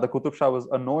the Qutub Shah was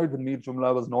annoyed with Mir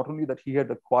Jumla was not only that he had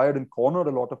acquired and cornered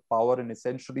a lot of power and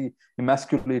essentially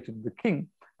emasculated the king,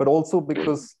 but also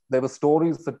because there were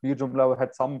stories that Mir Jumla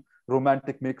had some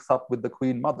romantic mix-up with the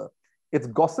Queen Mother. It's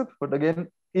gossip, but again,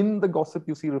 in the gossip,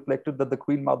 you see reflected that the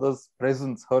Queen Mother's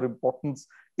presence, her importance,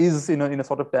 is in a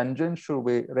sort of tangential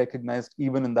way recognized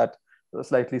even in that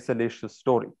slightly salacious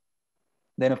story.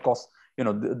 Then, of course,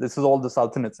 this is all the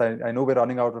sultanates. I know we're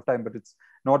running out of time, but it's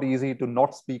not easy to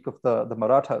not speak of the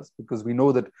Marathas, because we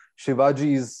know that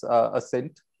Shivaji's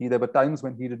ascent, there were times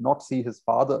when he did not see his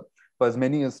father for as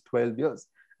many as 12 years.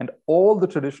 And all the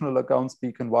traditional accounts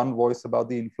speak in one voice about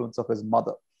the influence of his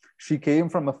mother. She came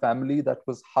from a family that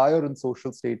was higher in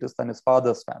social status than his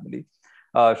father's family.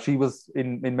 She was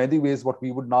in many ways what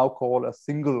we would now call a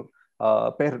single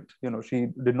parent. She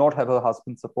did not have her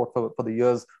husband's support for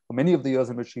many of the years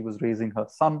in which she was raising her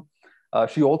son.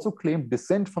 She also claimed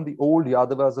descent from the old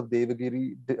Yadavas of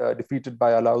Devagiri, defeated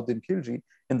by Alauddin Khilji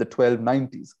in the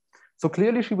 1290s. So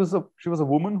clearly she was a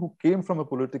woman who came from a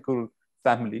political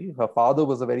family. Her father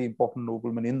was a very important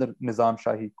nobleman in the Nizam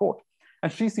Shahi court.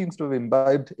 And she seems to have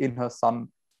imbibed in her son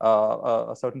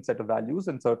a certain set of values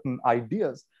and certain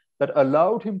ideas that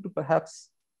allowed him to perhaps,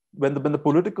 when the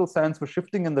political sands were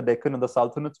shifting in the Deccan and the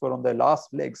sultanates were on their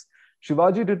last legs,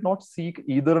 Shivaji did not seek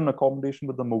either an accommodation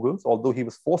with the Mughals, although he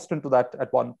was forced into that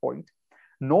at one point,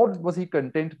 nor was he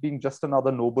content being just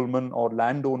another nobleman or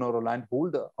landowner or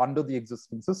landholder under the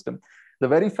existing system. The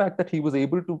very fact that he was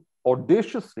able to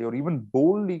audaciously or even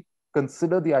boldly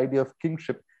consider the idea of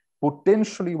kingship,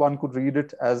 potentially one could read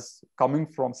it as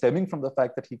stemming from the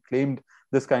fact that he claimed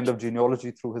this kind of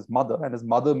genealogy through his mother, and his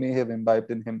mother may have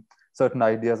imbibed in him certain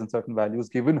ideas and certain values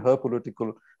given her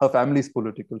family's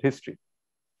political history.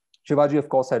 Shivaji, of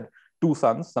course, had two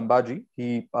sons. Sambhaji,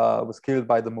 he was killed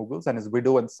by the Mughals, and his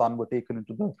widow and son were taken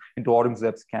into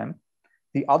Aurangzeb's camp.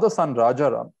 The other son,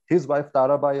 Rajaram, his wife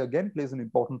Tarabai again plays an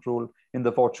important role in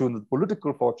the fortunes, the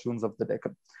political fortunes of the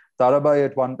Deccan. Tarabai,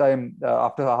 at one time,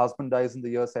 after her husband dies in the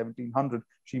year 1700,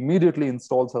 she immediately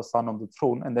installs her son on the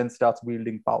throne and then starts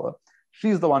wielding power.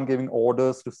 She's the one giving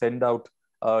orders to send out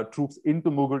troops into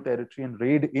Mughal territory and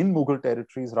raid in Mughal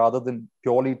territories rather than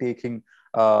purely taking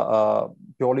a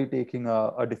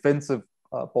defensive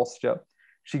posture.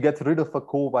 She gets rid of her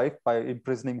co-wife by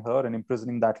imprisoning her and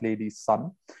imprisoning that lady's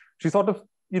son. She sort of,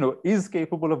 is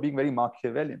capable of being very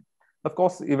Machiavellian. Of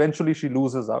course, eventually she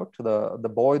loses out.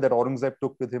 The boy that Aurangzeb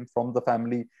took with him from the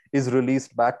family is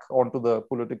released back onto the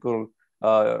political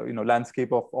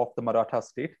landscape of the Maratha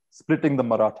state, splitting the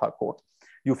Maratha court.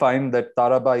 You find that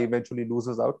Tarabai eventually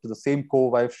loses out to the same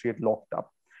co-wife she had locked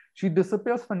up. She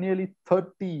disappears for nearly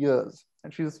 30 years,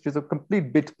 and she's a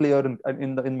complete bit player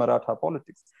in Maratha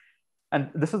politics. And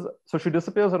so she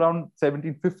disappears around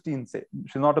 1715, say.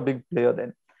 She's not a big player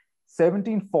then.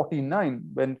 1749,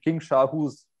 when King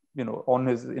Shahu's,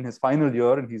 in his final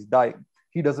year and he's dying,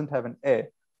 he doesn't have an heir.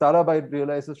 Tarabai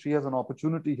realizes she has an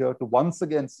opportunity here to once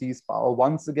again seize power,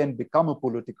 once again become a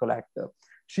political actor.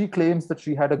 She claims that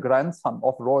she had a grandson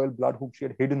of royal blood whom she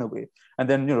had hidden away, and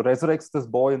then resurrects this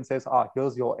boy and says,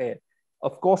 here's your heir.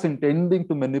 Of course, intending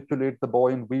to manipulate the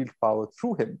boy and wield power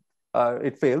through him.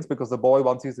 It fails because the boy,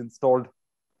 once he's installed,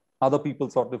 other people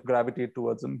sort of gravitate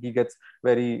towards him. He gets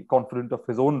very confident of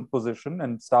his own position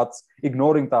and starts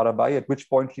ignoring Tarabai, at which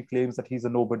point she claims that he's a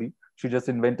nobody. She just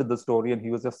invented the story and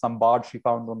he was just some bard she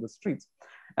found on the streets.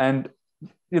 And,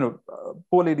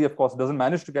 poor lady, of course, doesn't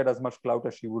manage to get as much clout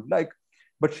as she would like.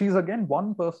 But she's again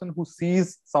one person who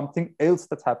sees something else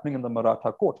that's happening in the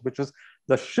Maratha court, which is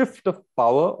the shift of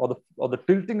power or the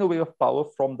tilting away of power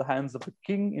from the hands of the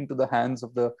king into the hands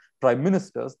of the prime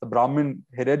ministers, the Brahmin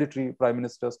hereditary prime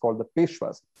ministers called the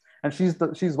Peshwas. And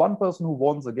she's one person who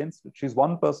warns against it. She's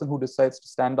one person who decides to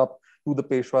stand up to the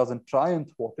Peshwas and try and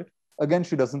thwart it. Again,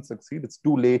 she doesn't succeed. It's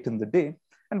too late in the day.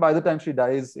 And by the time she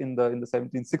dies in the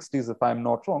 1760s, if I'm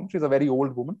not wrong, she's a very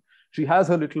old woman. She has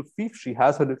her little fief. She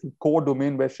has her little core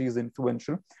domain where she's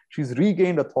influential. She's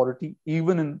regained authority,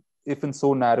 even if in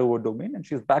so narrow a domain, and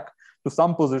she's back to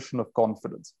some position of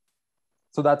confidence.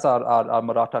 So that's our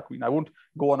Maratha queen. I won't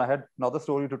go on. I had another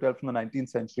story to tell from the 19th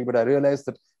century, but I realized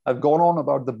that I've gone on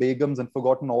about the Begums and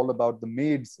forgotten all about the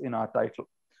maids in our title.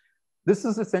 This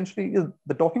is essentially,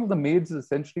 the talking of the maids is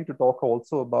essentially to talk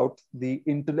also about the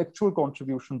intellectual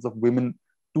contributions of women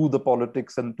to the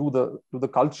politics and to the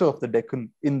culture of the Deccan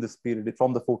in this period,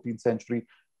 from the 14th century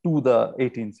to the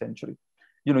 18th century.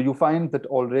 You find that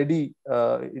already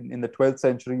in the 12th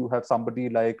century, you have somebody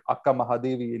like Akka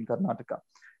Mahadevi in Karnataka.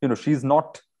 She's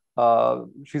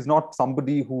not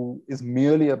somebody who is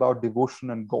merely about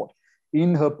devotion and God.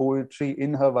 In her poetry,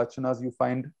 in her vachanas, you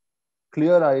find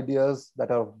clear ideas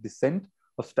that are of dissent,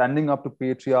 of standing up to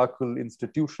patriarchal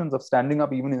institutions, of standing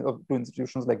up even to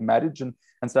institutions like marriage and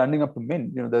standing up to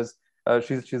men.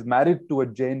 She's married to a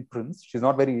Jain prince. She's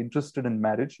not very interested in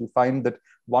marriage. You find that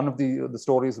one of the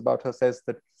stories about her says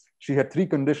that she had 3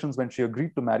 conditions when she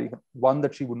agreed to marry him. One,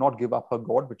 that she would not give up her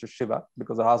god, which is Shiva,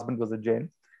 because her husband was a Jain.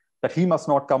 That he must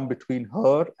not come between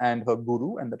her and her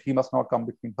guru, and that he must not come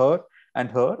between her and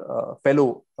her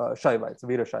fellow Shaivites,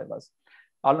 Veera Shaivas.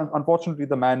 Unfortunately,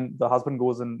 the husband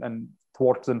goes and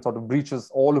thwarts and sort of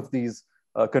breaches all of these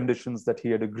conditions that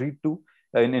he had agreed to.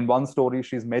 In one story,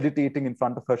 she's meditating in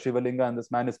front of her Shivalinga, and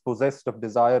this man is possessed of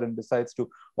desire and decides to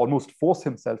almost force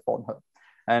himself on her.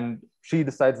 And she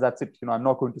decides, that's it, I'm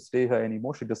not going to stay here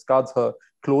anymore. She discards her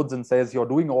clothes and says, you're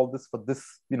doing all this for this,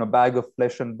 bag of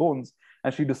flesh and bones.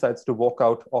 And she decides to walk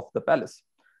out of the palace.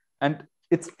 And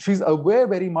she's aware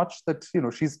very much that,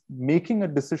 she's making a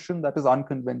decision that is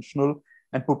unconventional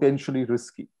and potentially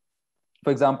risky.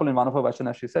 For example, in one of her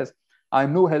vachanas, she says, I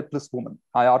am no helpless woman.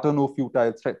 I utter no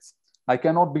futile threats. I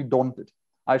cannot be daunted.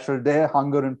 I shall dare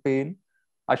hunger and pain.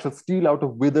 I shall steal out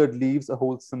of withered leaves a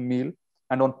wholesome meal,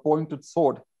 and on pointed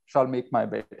sword shall make my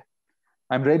bed.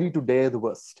 I'm ready to dare the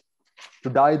worst, to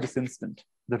die this instant.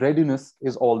 The readiness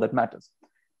is all that matters.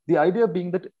 The idea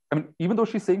being that, even though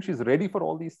she's saying she's ready for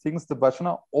all these things, the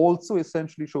vachana also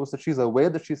essentially shows that she's aware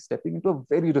that she's stepping into a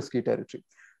very risky territory.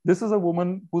 This is a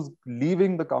woman who's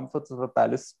leaving the comforts of a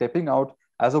palace, stepping out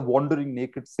as a wandering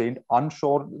naked saint,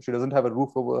 unsure. She doesn't have a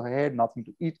roof over her head, nothing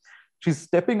to eat. She's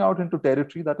stepping out into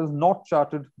territory that is not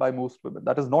charted by most women,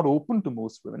 that is not open to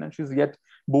most women, and she's yet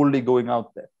boldly going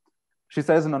out there. She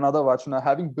says in another vachana,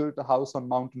 having built a house on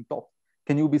mountain top,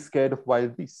 can you be scared of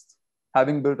wild beasts?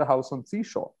 Having built a house on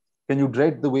seashore, can you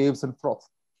dread the waves and froth?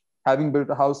 Having built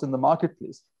a house in the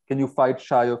marketplace, can you fight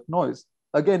shy of noise?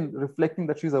 Again, reflecting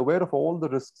that she's aware of all the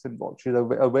risks involved. She's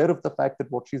aware of the fact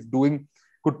that what she's doing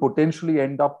could potentially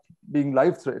end up being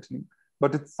life-threatening.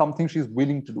 But it's something she's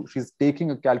willing to do. She's taking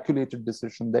a calculated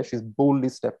decision there. She's boldly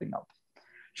stepping out.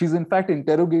 She's in fact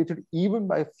interrogated even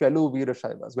by fellow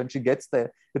Veerashaivas. When she gets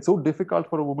there, it's so difficult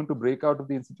for a woman to break out of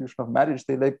the institution of marriage.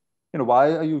 They're like,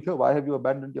 why are you here? Why have you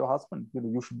abandoned your husband?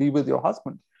 You should be with your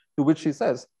husband. To which she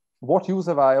says, what use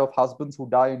have I of husbands who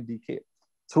die in decay?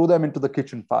 Throw them into the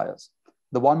kitchen fires.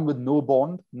 The one with no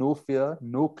bond, no fear,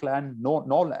 no clan,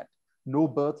 nor land, no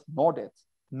birth, nor death,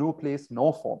 no place,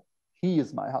 nor form. He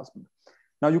is my husband.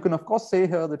 Now, you can, of course, say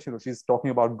here that she's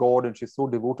talking about God and she's so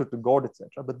devoted to God,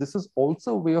 etc. But this is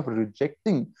also a way of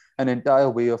rejecting an entire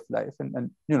way of life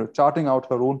and charting out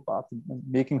her own path and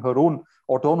making her own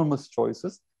autonomous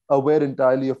choices, aware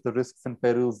entirely of the risks and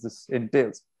perils this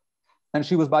entails. And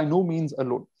she was by no means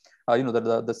alone.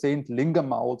 The saint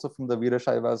Lingamma, also from the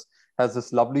Veerashaivas, has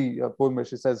this lovely poem where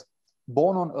she says,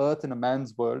 born on earth in a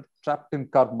man's world, trapped in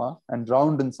karma and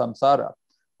drowned in samsara,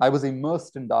 I was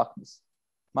immersed in darkness.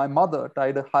 My mother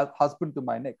tied a husband to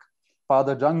my neck.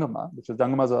 Father Jangama, which is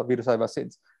Jangama's Veerashaiva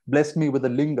saints, blessed me with a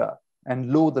linga,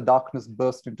 and lo, the darkness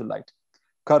burst into light.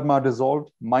 Karma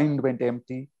dissolved, mind went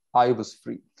empty, I was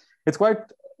free. It's quite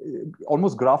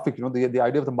almost graphic, the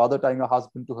idea of the mother tying a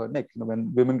husband to her neck.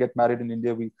 When women get married in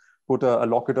India, we put a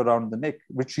locket around the neck,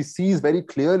 which she sees very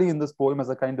clearly in this poem as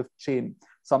a kind of chain,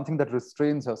 something that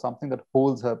restrains her, something that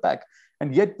holds her back.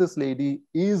 And yet this lady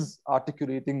is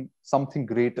articulating something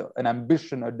greater, an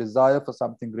ambition, a desire for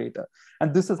something greater.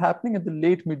 And this is happening in the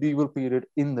late medieval period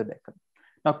in the Deccan.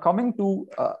 Now, coming to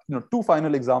two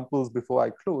final examples before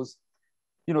I close,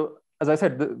 as I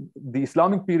said, the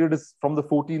Islamic period is from the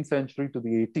 14th century to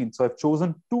the 18th. So I've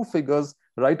chosen two figures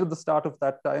right at the start of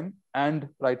that time and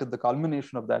right at the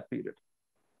culmination of that period.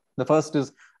 The first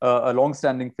is a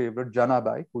long-standing favorite,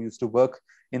 Janabai, who used to work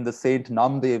in the Saint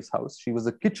Namdev's house. She was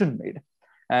a kitchen maid.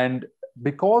 And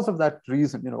because of that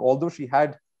reason, although she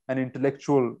had an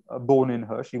intellectual bone in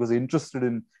her, she was interested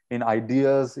in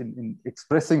ideas, in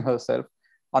expressing herself.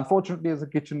 Unfortunately, as a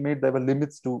kitchen maid, there were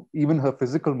limits to even her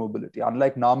physical mobility.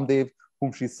 Unlike Namdev,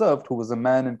 whom she served, who was a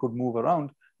man and could move around,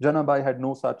 Janabai had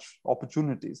no such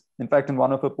opportunities. In fact, in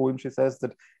one of her poems, she says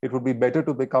that it would be better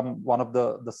to become one of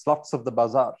the sluts of the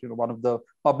bazaar, one of the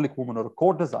public women or a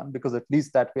courtesan, because at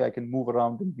least that way I can move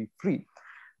around and be free.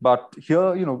 But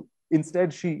here,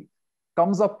 instead, she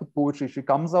comes up with poetry. She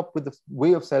comes up with a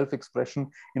way of self-expression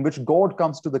in which God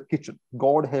comes to the kitchen.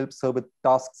 God helps her with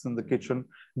tasks in the kitchen.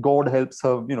 God helps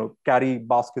her, carry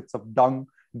baskets of dung.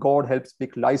 God helps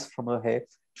pick lice from her hair.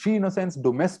 She, in a sense,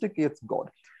 domesticates God,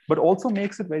 but also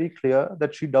makes it very clear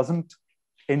that she doesn't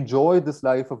enjoy this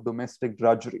life of domestic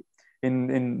drudgery.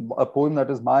 In a poem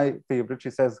that is my favorite,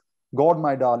 she says, God,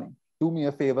 my darling, do me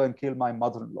a favor and kill my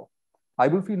mother-in-law. I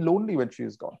will feel lonely when she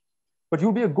is gone. But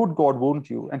you'll be a good God, won't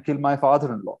you, and kill my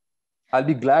father-in-law? I'll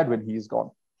be glad when he is gone.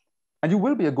 And you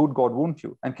will be a good God, won't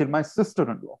you, and kill my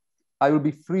sister-in-law? I will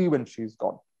be free when she is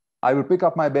gone. I will pick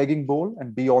up my begging bowl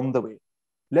and be on the way.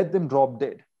 Let them drop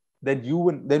dead. Then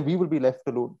we will be left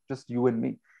alone, just you and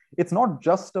me. It's not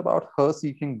just about her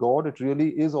seeking God. It really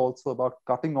is also about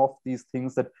cutting off these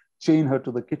things that chain her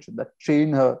to the kitchen, that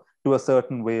chain her to a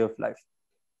certain way of life.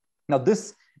 Now,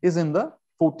 this is in the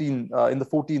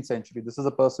 14th century. This is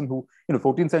a person who,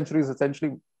 14th century is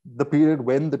essentially the period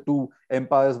when the two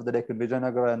empires of the Deccan,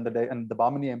 Vijayanagara and the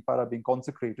Bahmani Empire, are being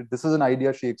consecrated. This is an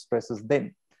idea she expresses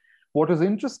then. What is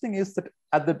interesting is that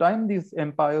at the time these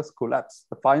empires collapse,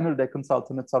 the final Deccan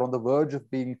sultanates are on the verge of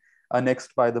being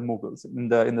annexed by the Mughals in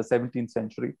the 17th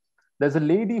century. There's a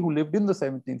lady who lived in the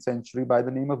 17th century by the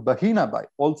name of Bahinabai,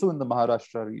 also in the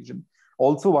Maharashtra region,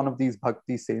 also one of these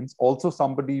bhakti saints, also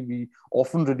somebody we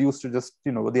often reduce to just,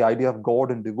 the idea of God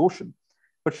and devotion.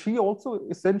 But she also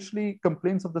essentially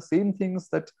complains of the same things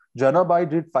that Janabai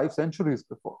did 5 centuries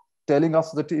before, telling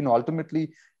us that,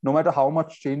 ultimately, no matter how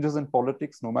much changes in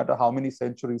politics, no matter how many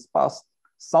centuries pass,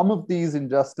 some of these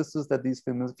injustices that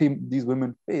these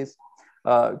women face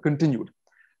continued.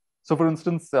 So, for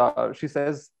instance, she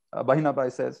says,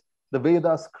 Bahinabai says, the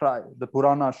Vedas cry, the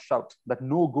Puranas shout that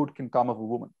no good can come of a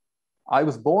woman. I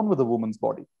was born with a woman's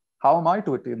body. How am I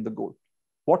to attain the goal?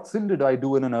 What sin did I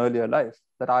do in an earlier life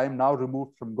that I am now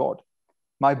removed from God?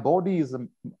 My body is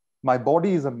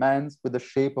a man's with the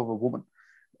shape of a woman.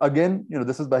 Again,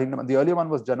 this is Bahinabai. The earlier one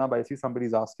was Janabai. I see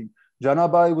somebody's asking.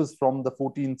 Janabai was from the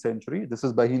 14th century. This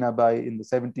is Bahinabai in the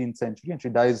 17th century, and she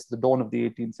dies the dawn of the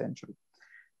 18th century.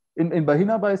 In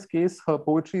Bahinabai's case, her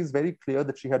poetry is very clear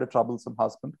that she had a troublesome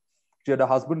husband. She had a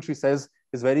husband, she says,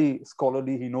 is very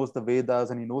scholarly. He knows the Vedas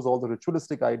and he knows all the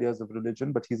ritualistic ideas of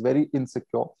religion, but he's very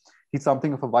insecure. He's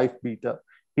something of a wife beater.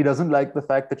 He doesn't like the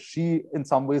fact that she, in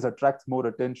some ways, attracts more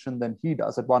attention than he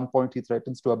does. At one point, he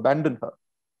threatens to abandon her.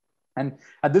 And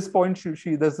at this point,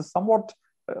 there's a somewhat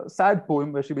sad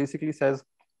poem where she basically says,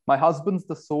 my husband's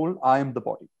the soul, I am the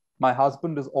body. My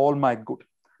husband is all my good.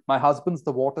 My husband's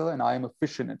the water and I am a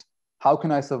fish in it. How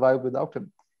can I survive without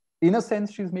him? In a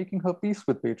sense, she's making her peace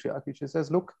with patriarchy. She says,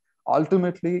 look,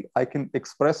 ultimately, I can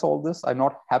express all this. I'm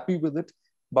not happy with it,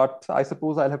 but I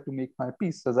suppose I'll have to make my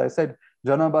peace. As I said,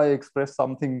 Janabai expressed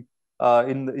something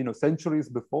in the, centuries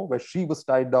before, where she was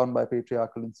tied down by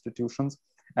patriarchal institutions.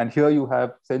 And here you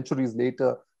have centuries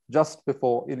later, just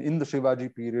before, in the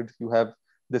Shivaji period, you have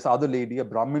this other lady, a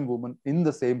Brahmin woman in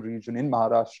the same region, in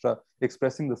Maharashtra,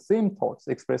 expressing the same thoughts,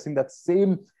 expressing that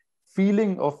same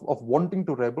feeling of wanting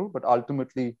to rebel, but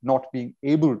ultimately not being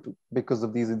able to because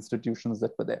of these institutions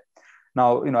that were there.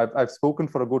 Now, I've spoken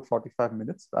for a good 45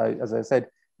 minutes. As I said,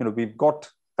 we've got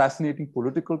fascinating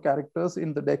political characters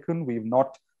in the Deccan. We've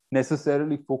not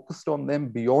necessarily focused on them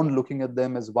beyond looking at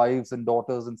them as wives and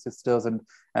daughters and sisters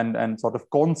and sort of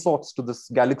consorts to this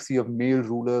galaxy of male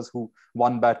rulers who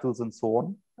won battles and so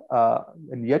on.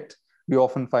 And yet, we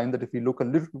often find that if we look a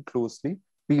little closely,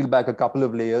 peel back a couple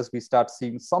of layers, we start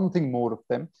seeing something more of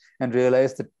them and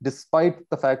realize that despite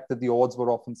the fact that the odds were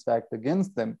often stacked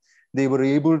against them, they were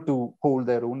able to hold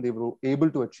their own, they were able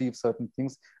to achieve certain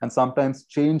things and sometimes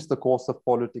change the course of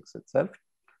politics itself.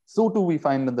 So too we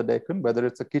find in the Deccan, whether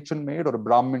it's a kitchen maid or a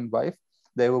Brahmin wife,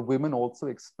 there were women also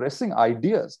expressing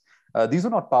ideas. These were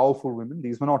not powerful women,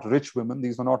 these were not rich women,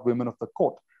 these were not women of the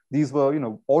court. These were,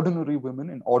 ordinary women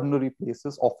in ordinary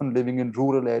places, often living in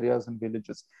rural areas and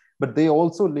villages. But they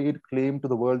also laid claim to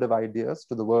the world of ideas,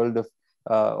 to the world of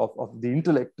the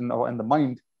intellect and the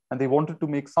mind. And they wanted to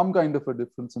make some kind of a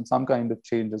difference and some kind of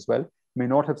change as well. May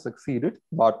not have succeeded,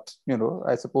 but,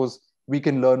 I suppose we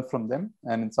can learn from them.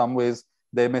 And in some ways,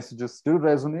 their messages still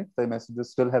resonate, their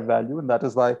messages still have value. And that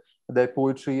is why their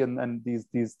poetry and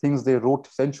these things they wrote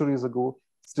centuries ago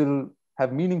still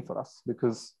have meaning for us,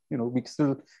 because, we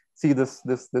still see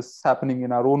this happening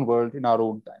in our own world, in our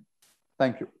own time.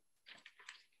 Thank you.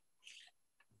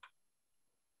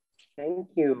 Thank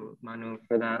you, Manu,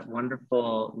 for that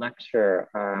wonderful lecture.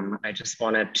 I just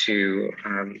wanted to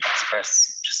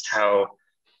express just how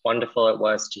wonderful it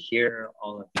was to hear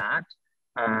all of that.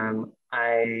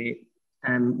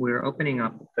 We're opening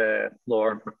up the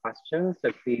floor for questions,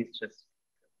 so please just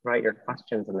write your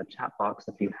questions in the chat box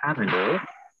if you have any.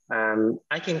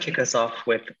 I can kick us off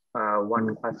with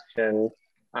one question.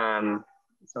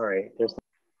 Sorry, there's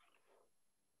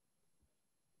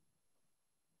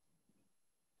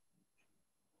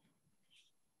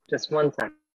just one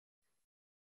second.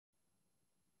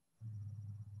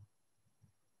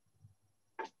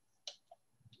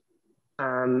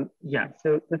 Yeah,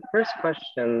 so the first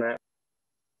question that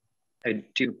I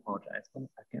do apologize, 1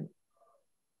 second.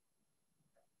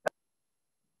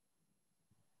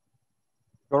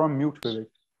 You're on mute, Vivek.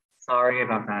 Sorry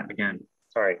about that again.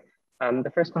 Sorry.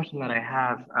 The first question that I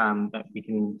have that we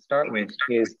can start with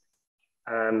is,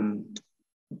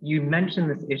 you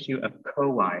mentioned this issue of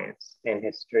co-wives in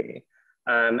history.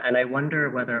 And I wonder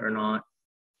whether or not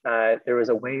there was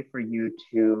a way for you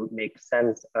to make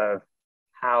sense of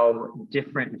how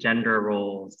different gender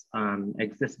roles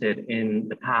existed in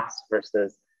the past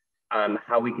versus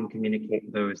how we can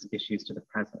communicate those issues to the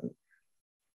present.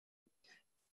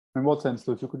 In what sense,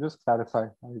 though? If you could just clarify.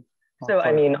 So,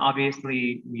 I mean,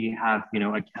 obviously we have,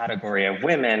 a category of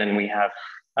women and we have,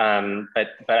 but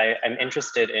I'm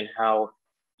interested in how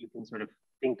you can sort of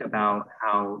think about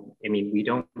how, we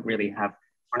don't really have,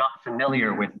 we're not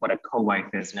familiar with what a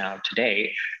co-wife is now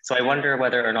today. So I wonder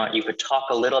whether or not you could talk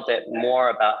a little bit more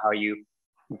about how you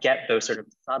get those sort of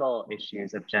subtle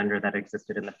issues of gender that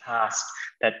existed in the past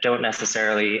that don't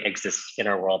necessarily exist in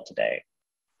our world today.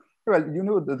 Well,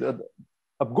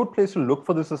 a good place to look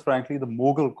for this is frankly the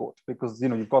Mughal court, because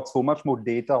you've got so much more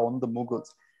data on the Mughals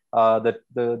that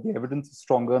the evidence is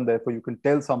stronger, and therefore you can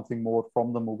tell something more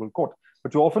from the Mughal court.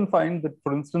 But you often find that,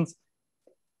 for instance,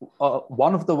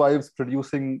 one of the wives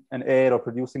producing an heir or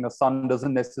producing a son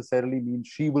doesn't necessarily mean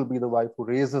she will be the wife who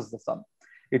raises the son.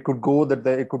 It could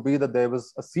be that there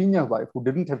was a senior wife who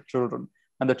didn't have children,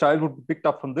 and the child would be picked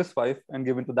up from this wife and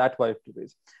given to that wife to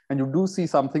raise. And you do see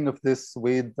something of this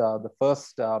with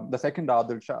the second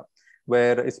Adil Shah,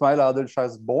 where Ismail Adil Shah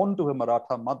is born to a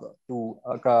Maratha mother, to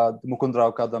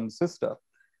Mukundrao Kadam's sister.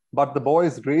 But the boy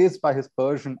is raised by his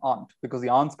Persian aunt, because the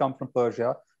aunts come from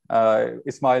Persia.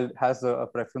 Ismail has a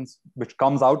preference which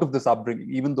comes out of this upbringing.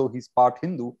 Even though he's part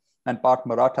Hindu and part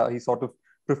Maratha, he sort of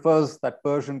prefers that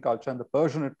Persian culture and the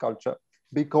Persianate culture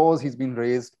because he's been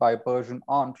raised by a Persian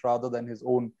aunt rather than his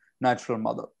own natural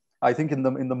mother. I think in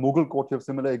the Mughal court, you have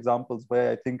similar examples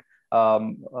where I think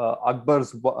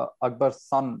Akbar's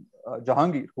son,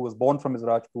 Jahangir, who was born from his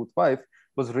Rajput wife,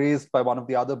 was raised by one of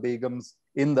the other Begums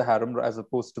in the harem as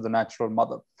opposed to the natural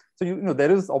mother. So,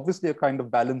 there is obviously a kind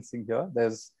of balancing here.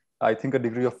 There's, I think, a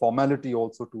degree of formality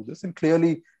also to this. And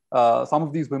clearly, some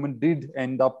of these women did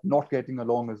end up not getting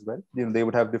along as well. They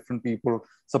would have different people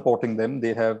supporting them.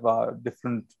 They have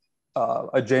different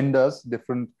agendas,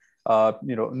 different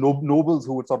nobles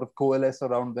who would sort of coalesce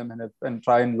around them and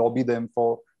try and lobby them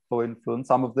for influence.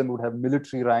 Some of them would have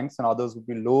military ranks and others would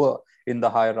be lower in the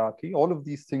hierarchy. All of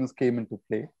these things came into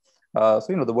play.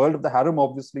 So, the world of the harem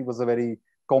obviously was a very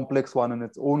complex one in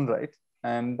its own right.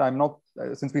 And I'm not,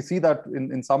 since we see that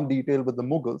in some detail with the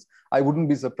Mughals, I wouldn't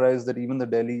be surprised that even the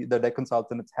Deccan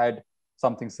Sultanates had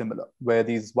something similar, where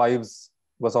these wives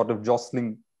were sort of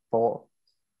jostling for.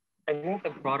 I think the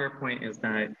broader point is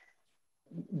that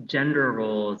gender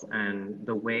roles and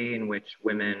the way in which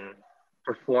women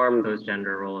perform those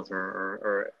gender roles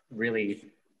or really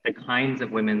the kinds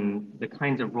of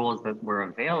roles that were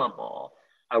available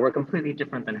were completely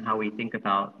different than how we think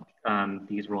about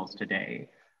these roles today.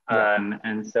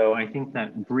 And so I think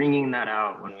that bringing that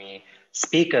out when we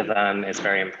speak of them is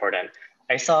very important.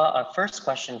 I saw a first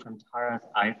question from Tara's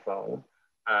iPhone.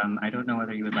 I don't know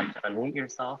whether you would like to unmute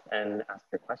yourself and ask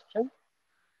your question.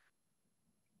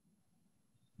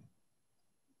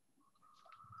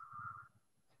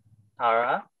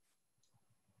 Tara?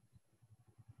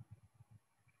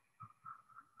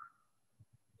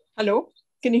 Hello,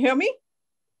 can you hear me?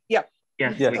 Yeah.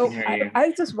 Yes, we can hear you. I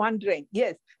was just wondering,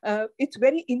 yes, it's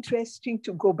very interesting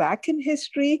to go back in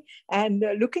history and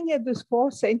looking at these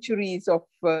 4 centuries of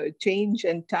change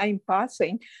and time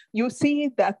passing, you see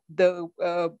that the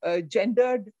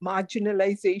gendered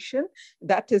marginalization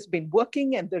that has been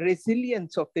working and the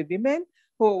resilience of the women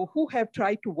who have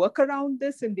tried to work around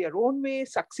this in their own way,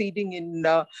 succeeding in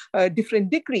different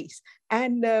degrees.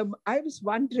 And I was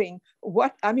wondering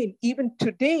even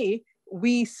today,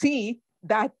 we see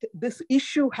that this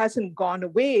issue hasn't gone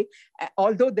away,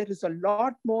 although there is a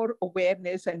lot more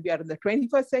awareness and we are in the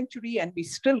 21st century and we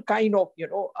still kind of,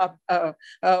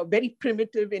 very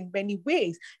primitive in many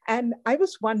ways. And I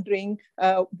was wondering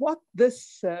what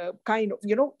this kind of,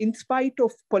 in spite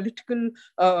of political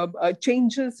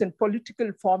changes and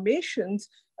political formations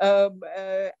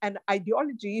and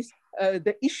ideologies,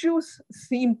 the issues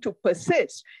seem to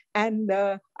persist. And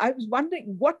I was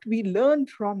wondering what we learned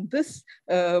from this,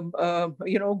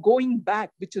 going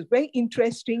back, which is very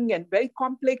interesting and very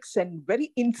complex and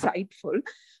very insightful.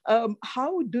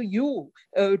 How do you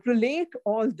relate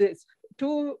all this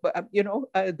to,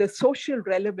 the social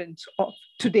relevance of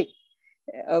today?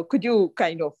 Could you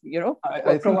kind of,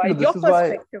 provide your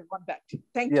perspective on that?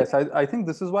 Thank you. Yes, I think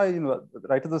this is why,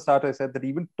 right at the start, I said that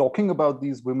even talking about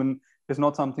these women is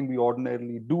not something we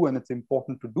ordinarily do. And it's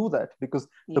important to do that because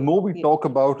the more we talk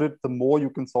about it, the more you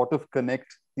can sort of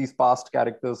connect these past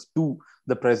characters to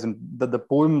the present. The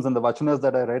poems and the vachanas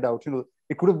that I read out,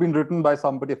 it could have been written by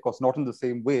somebody, of course, not in the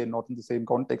same way, not in the same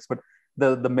context, but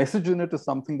the message in it is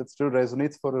something that still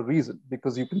resonates for a reason,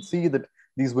 because you can see that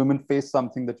these women face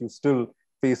something that you still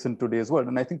face in today's world.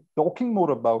 And I think talking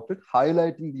more about it,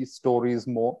 highlighting these stories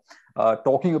more,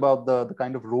 talking about the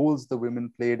kind of roles the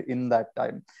women played in that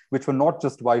time, which were not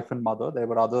just wife and mother, there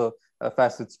were other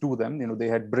facets to them. They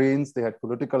had brains, they had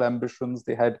political ambitions,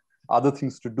 they had other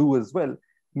things to do as well.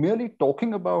 Merely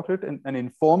talking about it and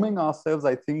informing ourselves,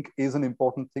 I think, is an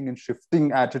important thing in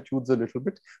shifting attitudes a little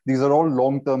bit. These are all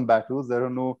long-term battles. There are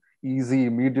no easy,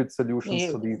 immediate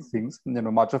solutions to these things.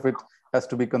 Much of it has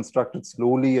to be constructed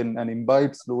slowly and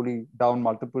imbibed slowly down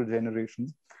multiple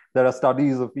generations. There are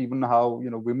studies of even how,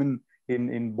 women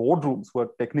in boardrooms who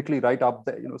are technically right up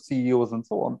there, CEOs and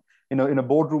so on. In a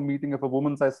boardroom meeting, if a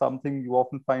woman says something, you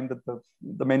often find that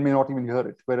the men may not even hear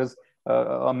it. Whereas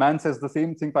a man says the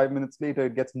same thing 5 minutes later,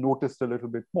 it gets noticed a little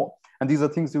bit more. And these are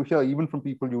things you hear even from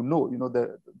people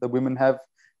the women have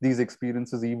these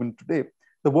experiences even today.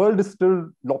 The world is still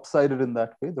lopsided in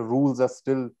that way. The rules are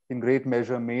still in great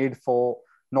measure made for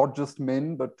not just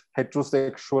men, but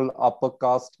heterosexual upper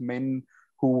caste men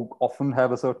who often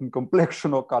have a certain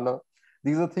complexion or color.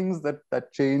 These are things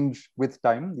that change with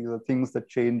time. These are things that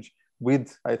change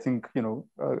with, I think,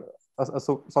 a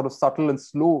sort of subtle and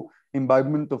slow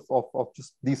imbibement of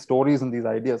just these stories and these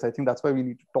ideas. I think that's why we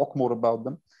need to talk more about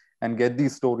them and get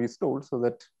these stories told so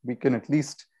that we can at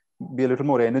least be a little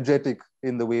more energetic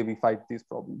in the way we fight these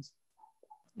problems.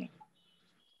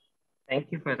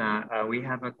 Thank you for that. We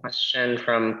have a question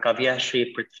from Kavya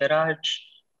Shri Prithviraj.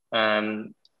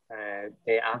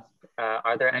 They ask,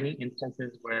 are there any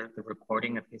instances where the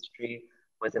recording of history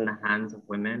was in the hands of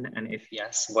women? And if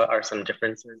yes, what are some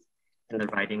differences in the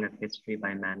writing of history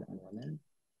by men and women?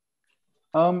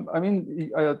 I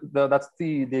mean, that's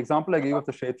the example I gave of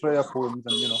the Kshetraya poems,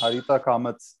 and Harita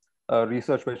Kamat's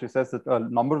research, where she says that a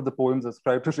number of the poems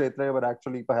ascribed to Kshetraya were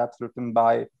actually perhaps written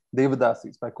by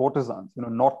Devadasis, by courtesans,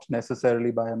 not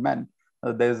necessarily by a man.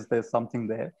 There's something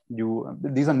there.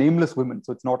 These are nameless women,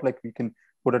 so it's not like we can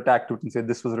put a tag to it and say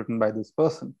this was written by this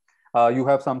person. You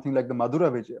have something like the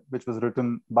Madhura Vijaya, which was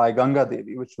written by Ganga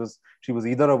Devi, she was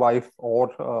either a wife or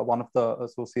one of the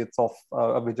associates of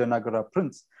a Vijayanagara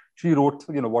prince. She wrote,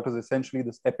 what is essentially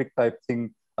this epic type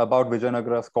thing about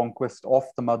Vijayanagara's conquest of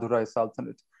the Madurai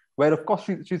Sultanate, where of course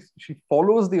she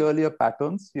follows the earlier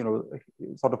patterns,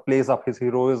 sort of plays up his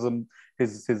heroism,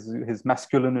 his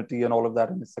masculinity and all of that,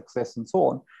 and his success and so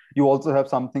on. You also have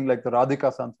something like the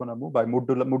Radhika Santwanamu by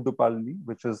Muddu Palni,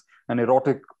 which is an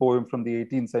erotic poem from the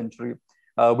 18th century,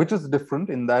 which is different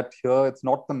in that here it's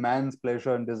not the man's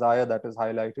pleasure and desire that is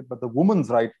highlighted, but the woman's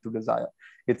right to desire.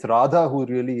 It's Radha who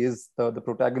really is the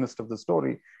protagonist of the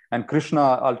story, and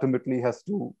Krishna ultimately has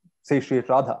to satiate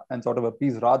Radha and sort of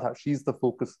appease Radha. She's the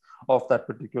focus of that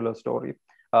particular story.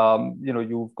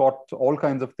 You've got all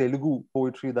kinds of Telugu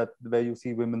poetry where you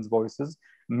see women's voices.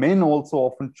 Men also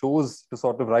often chose to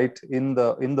sort of write in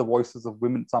the voices of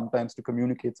women sometimes to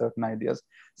communicate certain ideas.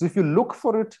 So if you look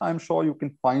for it, I'm sure you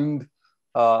can find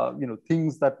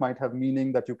things that might have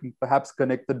meaning, that you can perhaps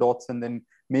connect the dots and then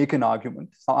make an argument.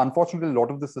 So unfortunately, a lot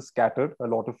of this is scattered. A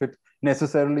lot of it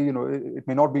necessarily, it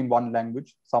may not be in one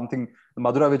language. The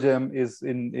Madhura Vijayam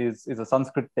is a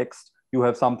Sanskrit text. You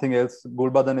have something else.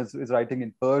 Gulbadan is writing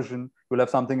in Persian. You'll have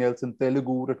something else in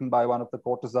Telugu written by one of the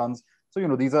courtesans.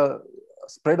 So, these are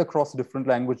spread across different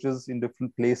languages in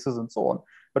different places and so on.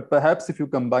 But perhaps if you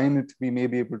combine it, we may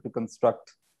be able to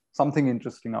construct something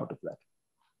interesting out of that.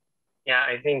 Yeah,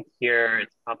 I think here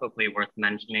it's probably worth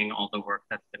mentioning all the work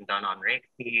that's been done on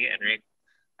Reiki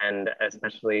and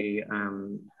especially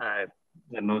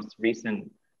the most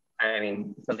recent,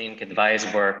 Salim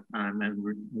Kidvai's work and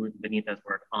Benita's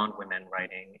work on women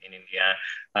writing in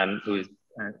India, who's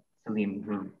Salim,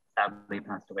 who sadly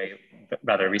passed away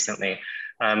rather recently.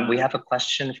 We have a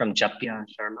question from Japya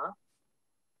Sharma.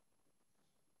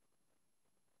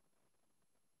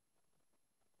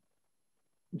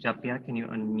 Japya, can you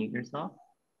unmute yourself?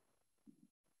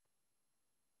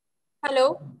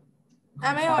 Hello,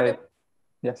 am I audible?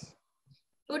 Yes.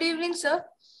 Good evening, sir.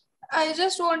 I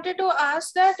just wanted to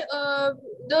ask that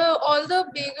all the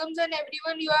Begums and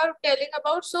everyone you are telling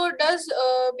about, so does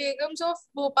Begums of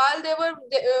Bhopal, there were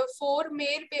 4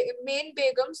 main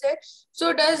Begums there.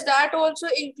 So does that also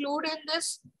include in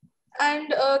this?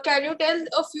 And can you tell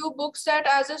a few books that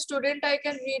as a student I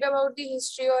can read about the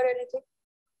history or anything?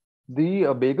 The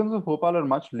Begums of Bhopal are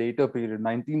much later period,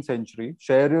 19th century.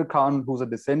 Shahryar Khan, who's a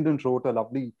descendant, wrote a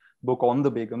lovely book on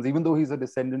the Begums. Even though he's a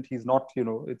descendant, he's not,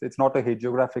 it's not a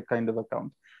hagiographic kind of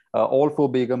account. All 4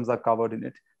 Begums are covered in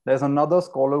it. There's another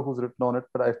scholar who's written on it,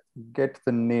 but I forget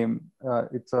the name.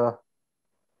 It'll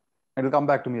come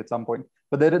back to me at some point.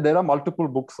 But there are multiple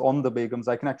books on the Begums.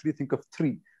 I can actually think of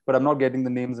 3, but I'm not getting the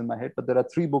names in my head. But there are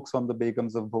 3 books on the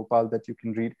Begums of Bhopal that you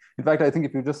can read. In fact, I think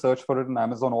if you just search for it on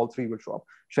Amazon, all 3 will show up.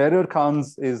 Shahryar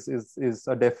Khan's is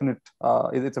a definite,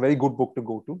 it's a very good book to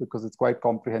go to because it's quite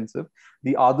comprehensive.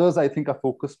 The others, I think, are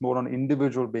focused more on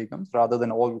individual Begums rather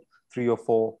than all 3 or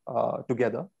 4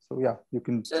 together. So yeah, you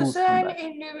can choose from that.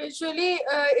 Individually,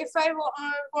 if I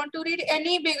want to read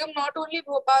any Begum, not only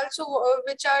Bhopal, so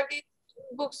which are the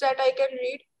books that I can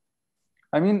read?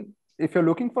 I mean, if you're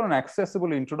looking for an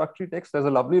accessible introductory text, there's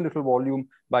a lovely little volume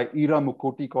by Ira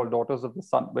Mukoti called Daughters of the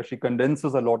Sun, where she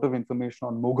condenses a lot of information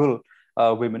on Mughal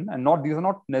women. And these are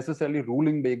not necessarily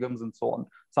ruling Begums and so on.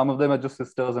 Some of them are just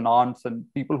sisters and aunts and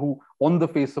people who on the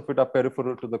face of it are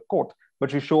peripheral to the court.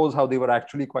 But she shows how they were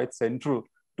actually quite central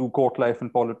to court life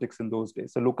and politics in those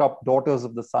days. So look up Daughters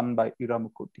of the Sun by Ira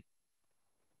Mukoti.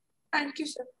 Thank you,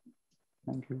 sir.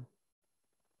 Thank you.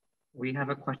 We have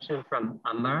a question from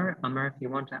Amar. Amar, if you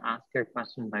want to ask your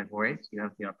question by voice, you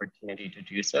have the opportunity to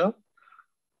do so.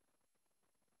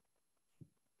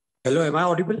 Hello, am I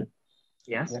audible?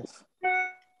 Yes.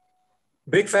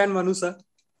 Big fan, Manu sir,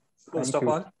 first Thank of you.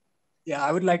 all. Yeah,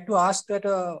 I would like to ask that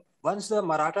once the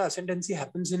Maratha ascendancy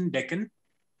happens in Deccan,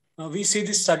 we see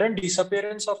this sudden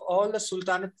disappearance of all the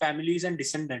Sultanate families and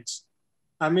descendants.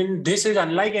 I mean, this is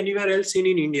unlike anywhere else in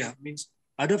India. Means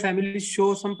other families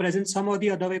show some presence some or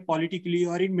the other way politically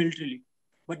or in militarily.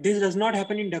 But this does not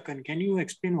happen in Deccan. Can you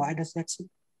explain why does that so?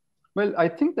 Well, I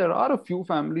think there are a few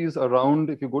families around.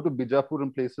 If you go to Bijapur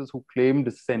and places who claim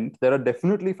descent, there are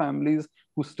definitely families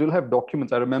who still have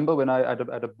documents. I remember when I at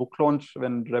a book launch,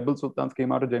 when Rebel Sultans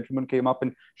came out, a gentleman came up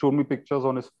and showed me pictures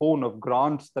on his phone of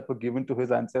grants that were given to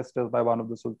his ancestors by one of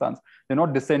the sultans. They're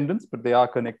not descendants, but they are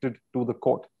connected to the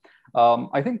court.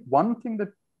 I think one thing that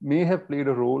may have played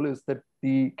a role is that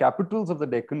the capitals of the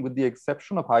Deccan, with the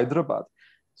exception of Hyderabad,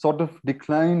 sort of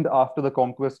declined after the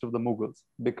conquest of the Mughals.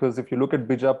 Because if you look at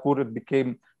Bijapur, it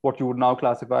became what you would now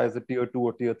classify as a tier 2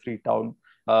 or tier 3 town.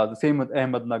 The same with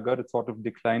Ahmednagar, it sort of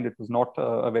declined. It was not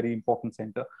a very important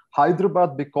center.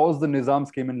 Hyderabad, because the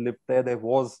Nizams came and lived there, there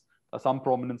was some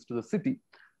prominence to the city.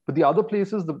 But the other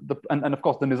places, and of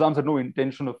course, the Nizams had no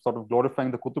intention of sort of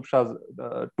glorifying the Qutub Shahs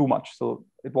too much. So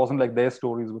it wasn't like their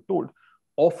stories were told.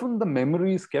 Often the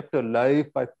memory is kept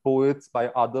alive by poets, by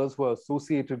others who are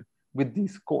associated with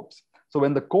these courts. So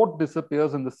when the court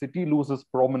disappears and the city loses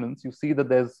prominence, you see that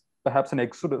there's perhaps an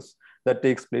exodus that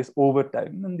takes place over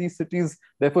time. And these cities,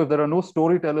 therefore, if there are no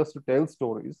storytellers to tell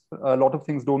stories, a lot of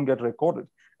things don't get recorded.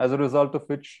 As a result of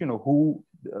which,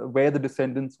 where the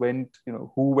descendants went,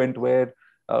 who went where,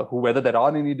 whether there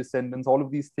are any descendants, all of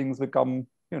these things become,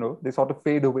 they sort of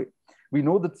fade away. We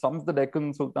know that some of the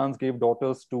Deccan sultans gave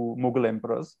daughters to Mughal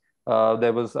emperors.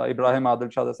 There was Ibrahim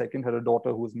Adil Shah II had a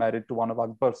daughter who was married to one of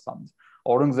Akbar's sons.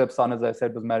 Aurangzeb's son, as I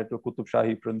said, was married to a Qutub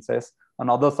Shahi princess.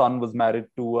 Another son was married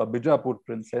to a Bijapur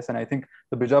princess. And I think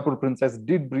the Bijapur princess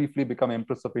did briefly become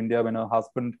Empress of India when her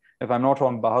husband, if I'm not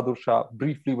wrong, Bahadur Shah,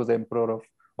 briefly was emperor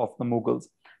of the Mughals.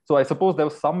 So I suppose there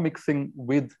was some mixing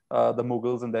with the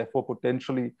Mughals, and therefore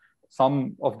potentially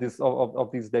some of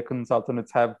these Deccan sultanates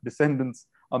have descendants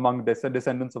among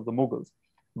descendants of the Mughals.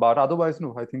 But otherwise,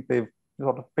 no, I think they've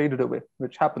sort of faded away,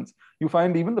 which happens. You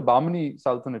find even the Bahmani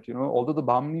Sultanate, although the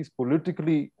Bahmanis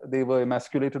politically, they were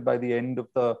emasculated by the end of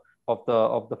the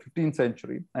 15th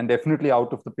century, and definitely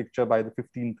out of the picture by the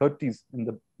 1530s,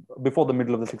 before the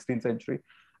middle of the 16th century.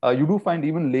 You do find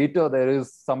even later there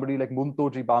is somebody like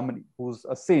Muntoji Bahmani, who's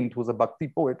a saint, who's a Bhakti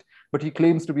poet, but he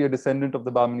claims to be a descendant of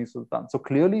the Bahmani Sultan. So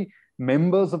clearly,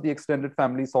 members of the extended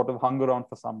family sort of hung around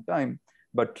for some time.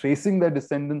 But tracing their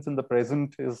descendants in the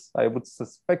present is, I would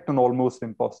suspect, an almost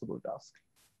impossible task.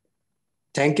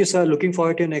 Thank you, sir. Looking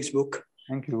forward to your next book.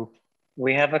 Thank you.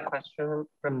 We have a question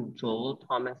from Joel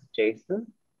Thomas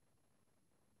Jason.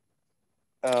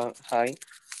 Hi,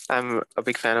 I'm a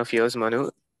big fan of yours,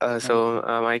 Manu.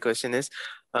 My question is,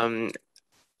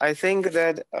 I think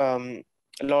that a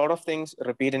lot of things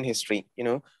repeat in history.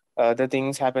 The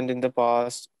things happened in the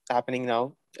past, happening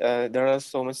now. There are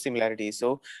so much similarities.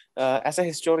 So as a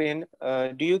historian,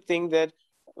 do you think that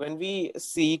when we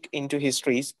seek into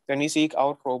histories, when we seek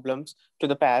out problems to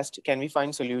the past, can we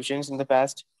find solutions in the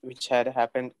past which had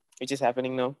happened, which is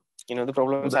happening now? The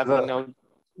problems happening now.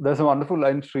 There's a wonderful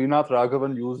line Srinath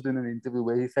Raghavan used in an interview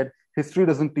where he said, history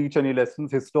doesn't teach any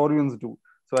lessons, historians do.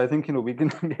 So I think, we can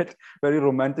get very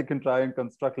romantic and try and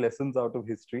construct lessons out of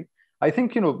history. I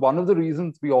think, one of the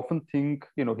reasons we often think,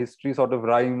 history sort of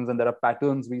rhymes and there are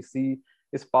patterns we see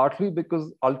is partly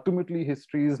because ultimately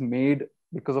history is made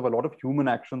because of a lot of human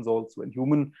actions also, and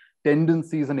human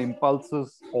tendencies and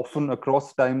impulses. Often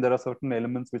across time, there are certain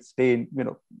elements which stay in,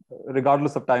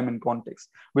 regardless of time and context,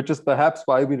 which is perhaps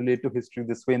why we relate to history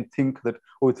this way and think that,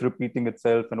 oh, it's repeating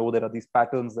itself and, oh, there are these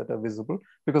patterns that are visible,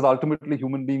 because ultimately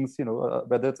human beings,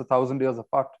 whether it's 1,000 years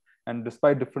apart and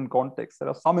despite different contexts, there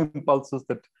are some impulses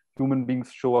that human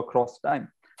beings show across time.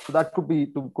 So that could be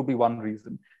one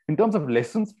reason. In terms of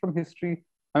lessons from history,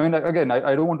 I mean, again,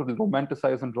 I don't want to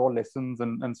romanticize and draw lessons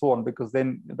and so on, because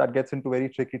then that gets into very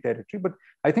tricky territory. But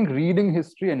I think reading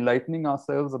history, enlightening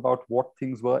ourselves about what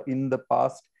things were in the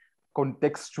past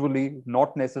contextually,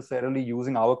 not necessarily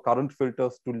using our current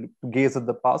filters to gaze at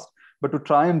the past, but to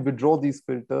try and withdraw these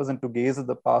filters and to gaze at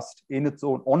the past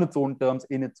on its own terms,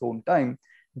 in its own time,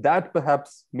 that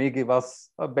perhaps may give us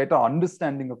a better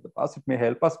understanding of the past. It may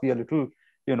help us be a little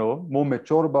more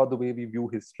mature about the way we view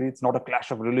history. It's not a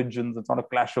clash of religions. It's not a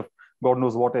clash of God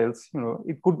knows what else.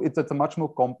 It's a much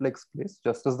more complex place,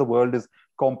 just as the world is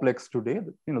complex today.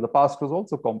 The past was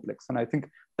also complex. And I think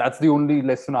that's the only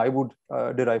lesson I would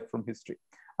derive from history.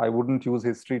 I wouldn't use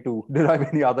history to derive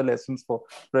any other lessons for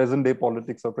present day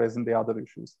politics or present day other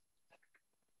issues.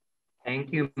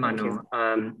 Thank you, Manu.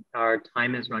 Our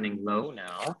time is running low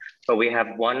now, but we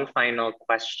have one final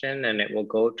question and it will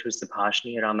go to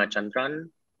Subhashini Ramachandran.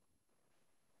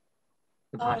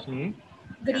 Subhashini?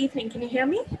 Good evening. Can you hear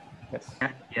me? Yes.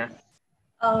 Yes.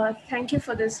 Thank you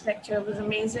for this lecture. It was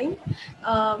amazing.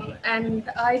 And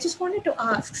I just wanted to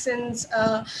ask, since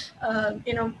Mr.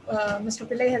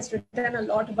 Pillai has written a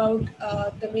lot about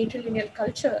the matrilineal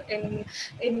culture in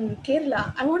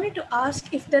Kerala, I wanted to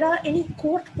ask if there are any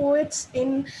court poets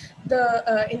in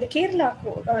the Kerala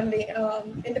court, or in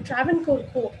the Travancore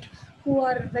court, who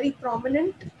are very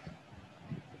prominent.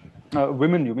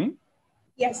 Women, you mean?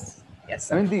 Yes. Yes,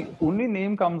 sir. I mean, the only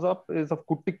name comes up is of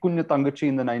Kuttikkunya Tangachi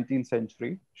in the 19th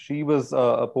century. She was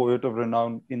a poet of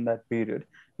renown in that period.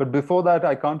 But before that,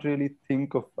 I can't really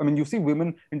think of, I mean, you see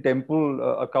women in temple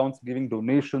accounts giving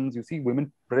donations. You see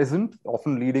women present,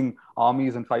 often leading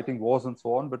armies and fighting wars and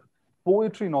so on. But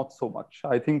poetry, not so much.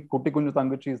 I think Kuttikkunya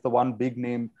Tangachi is the one big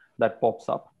name that pops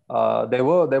up. There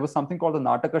was something called the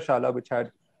Nataka Shala, which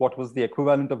had what was the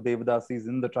equivalent of Devadasis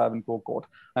in the Travancore court.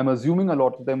 I'm assuming a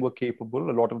lot of them were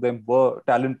capable, a lot of them were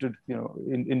talented,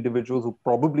 individuals who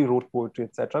probably wrote poetry,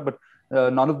 etc. But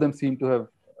none of them seem to have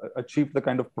achieved the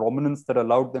kind of prominence that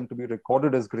allowed them to be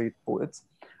recorded as great poets.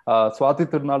 Swati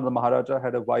Tirunal, the Maharaja,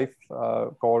 had a wife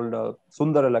called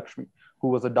Sundara Lakshmi, who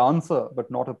was a dancer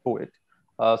but not a poet.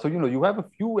 So, you have a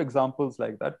few examples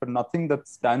like that, but nothing that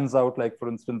stands out, like, for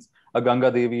instance, a Ganga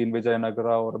Devi in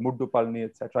Vijayanagara or a Muddu Palni,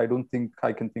 etc. I don't think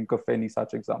I can think of any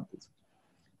such examples.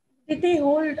 Did they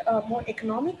hold more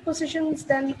economic positions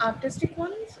than artistic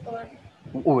ones? Or?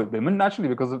 Oh, women, naturally,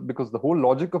 because the whole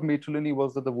logic of matrilineal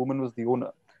was that the woman was the owner.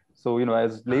 So,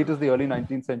 as late as the early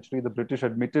 19th century, the British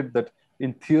admitted that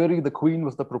in theory, the queen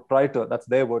was the proprietor, that's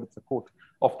their word, it's a quote,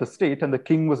 of the state, and the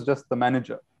king was just the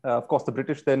manager. Of course, the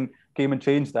British then came and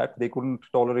changed that. They couldn't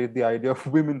tolerate the idea of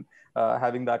women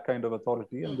having that kind of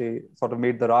authority, and they sort of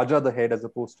made the Raja the head as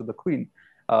opposed to the queen.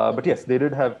 But yes, they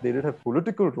did have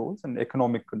political roles and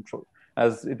economic control.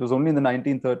 As it was only in the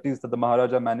 1930s that the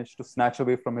Maharaja managed to snatch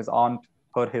away from his aunt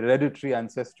her hereditary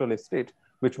ancestral estate,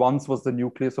 which once was the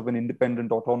nucleus of an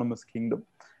independent autonomous kingdom.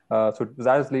 So it was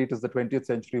as late as the 20th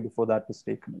century before that was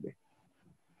taken away.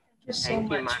 Thank you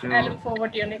so much. I look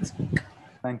forward to your next week.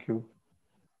 Thank you.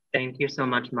 Thank you so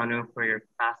much, Manu, for your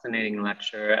fascinating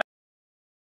lecture.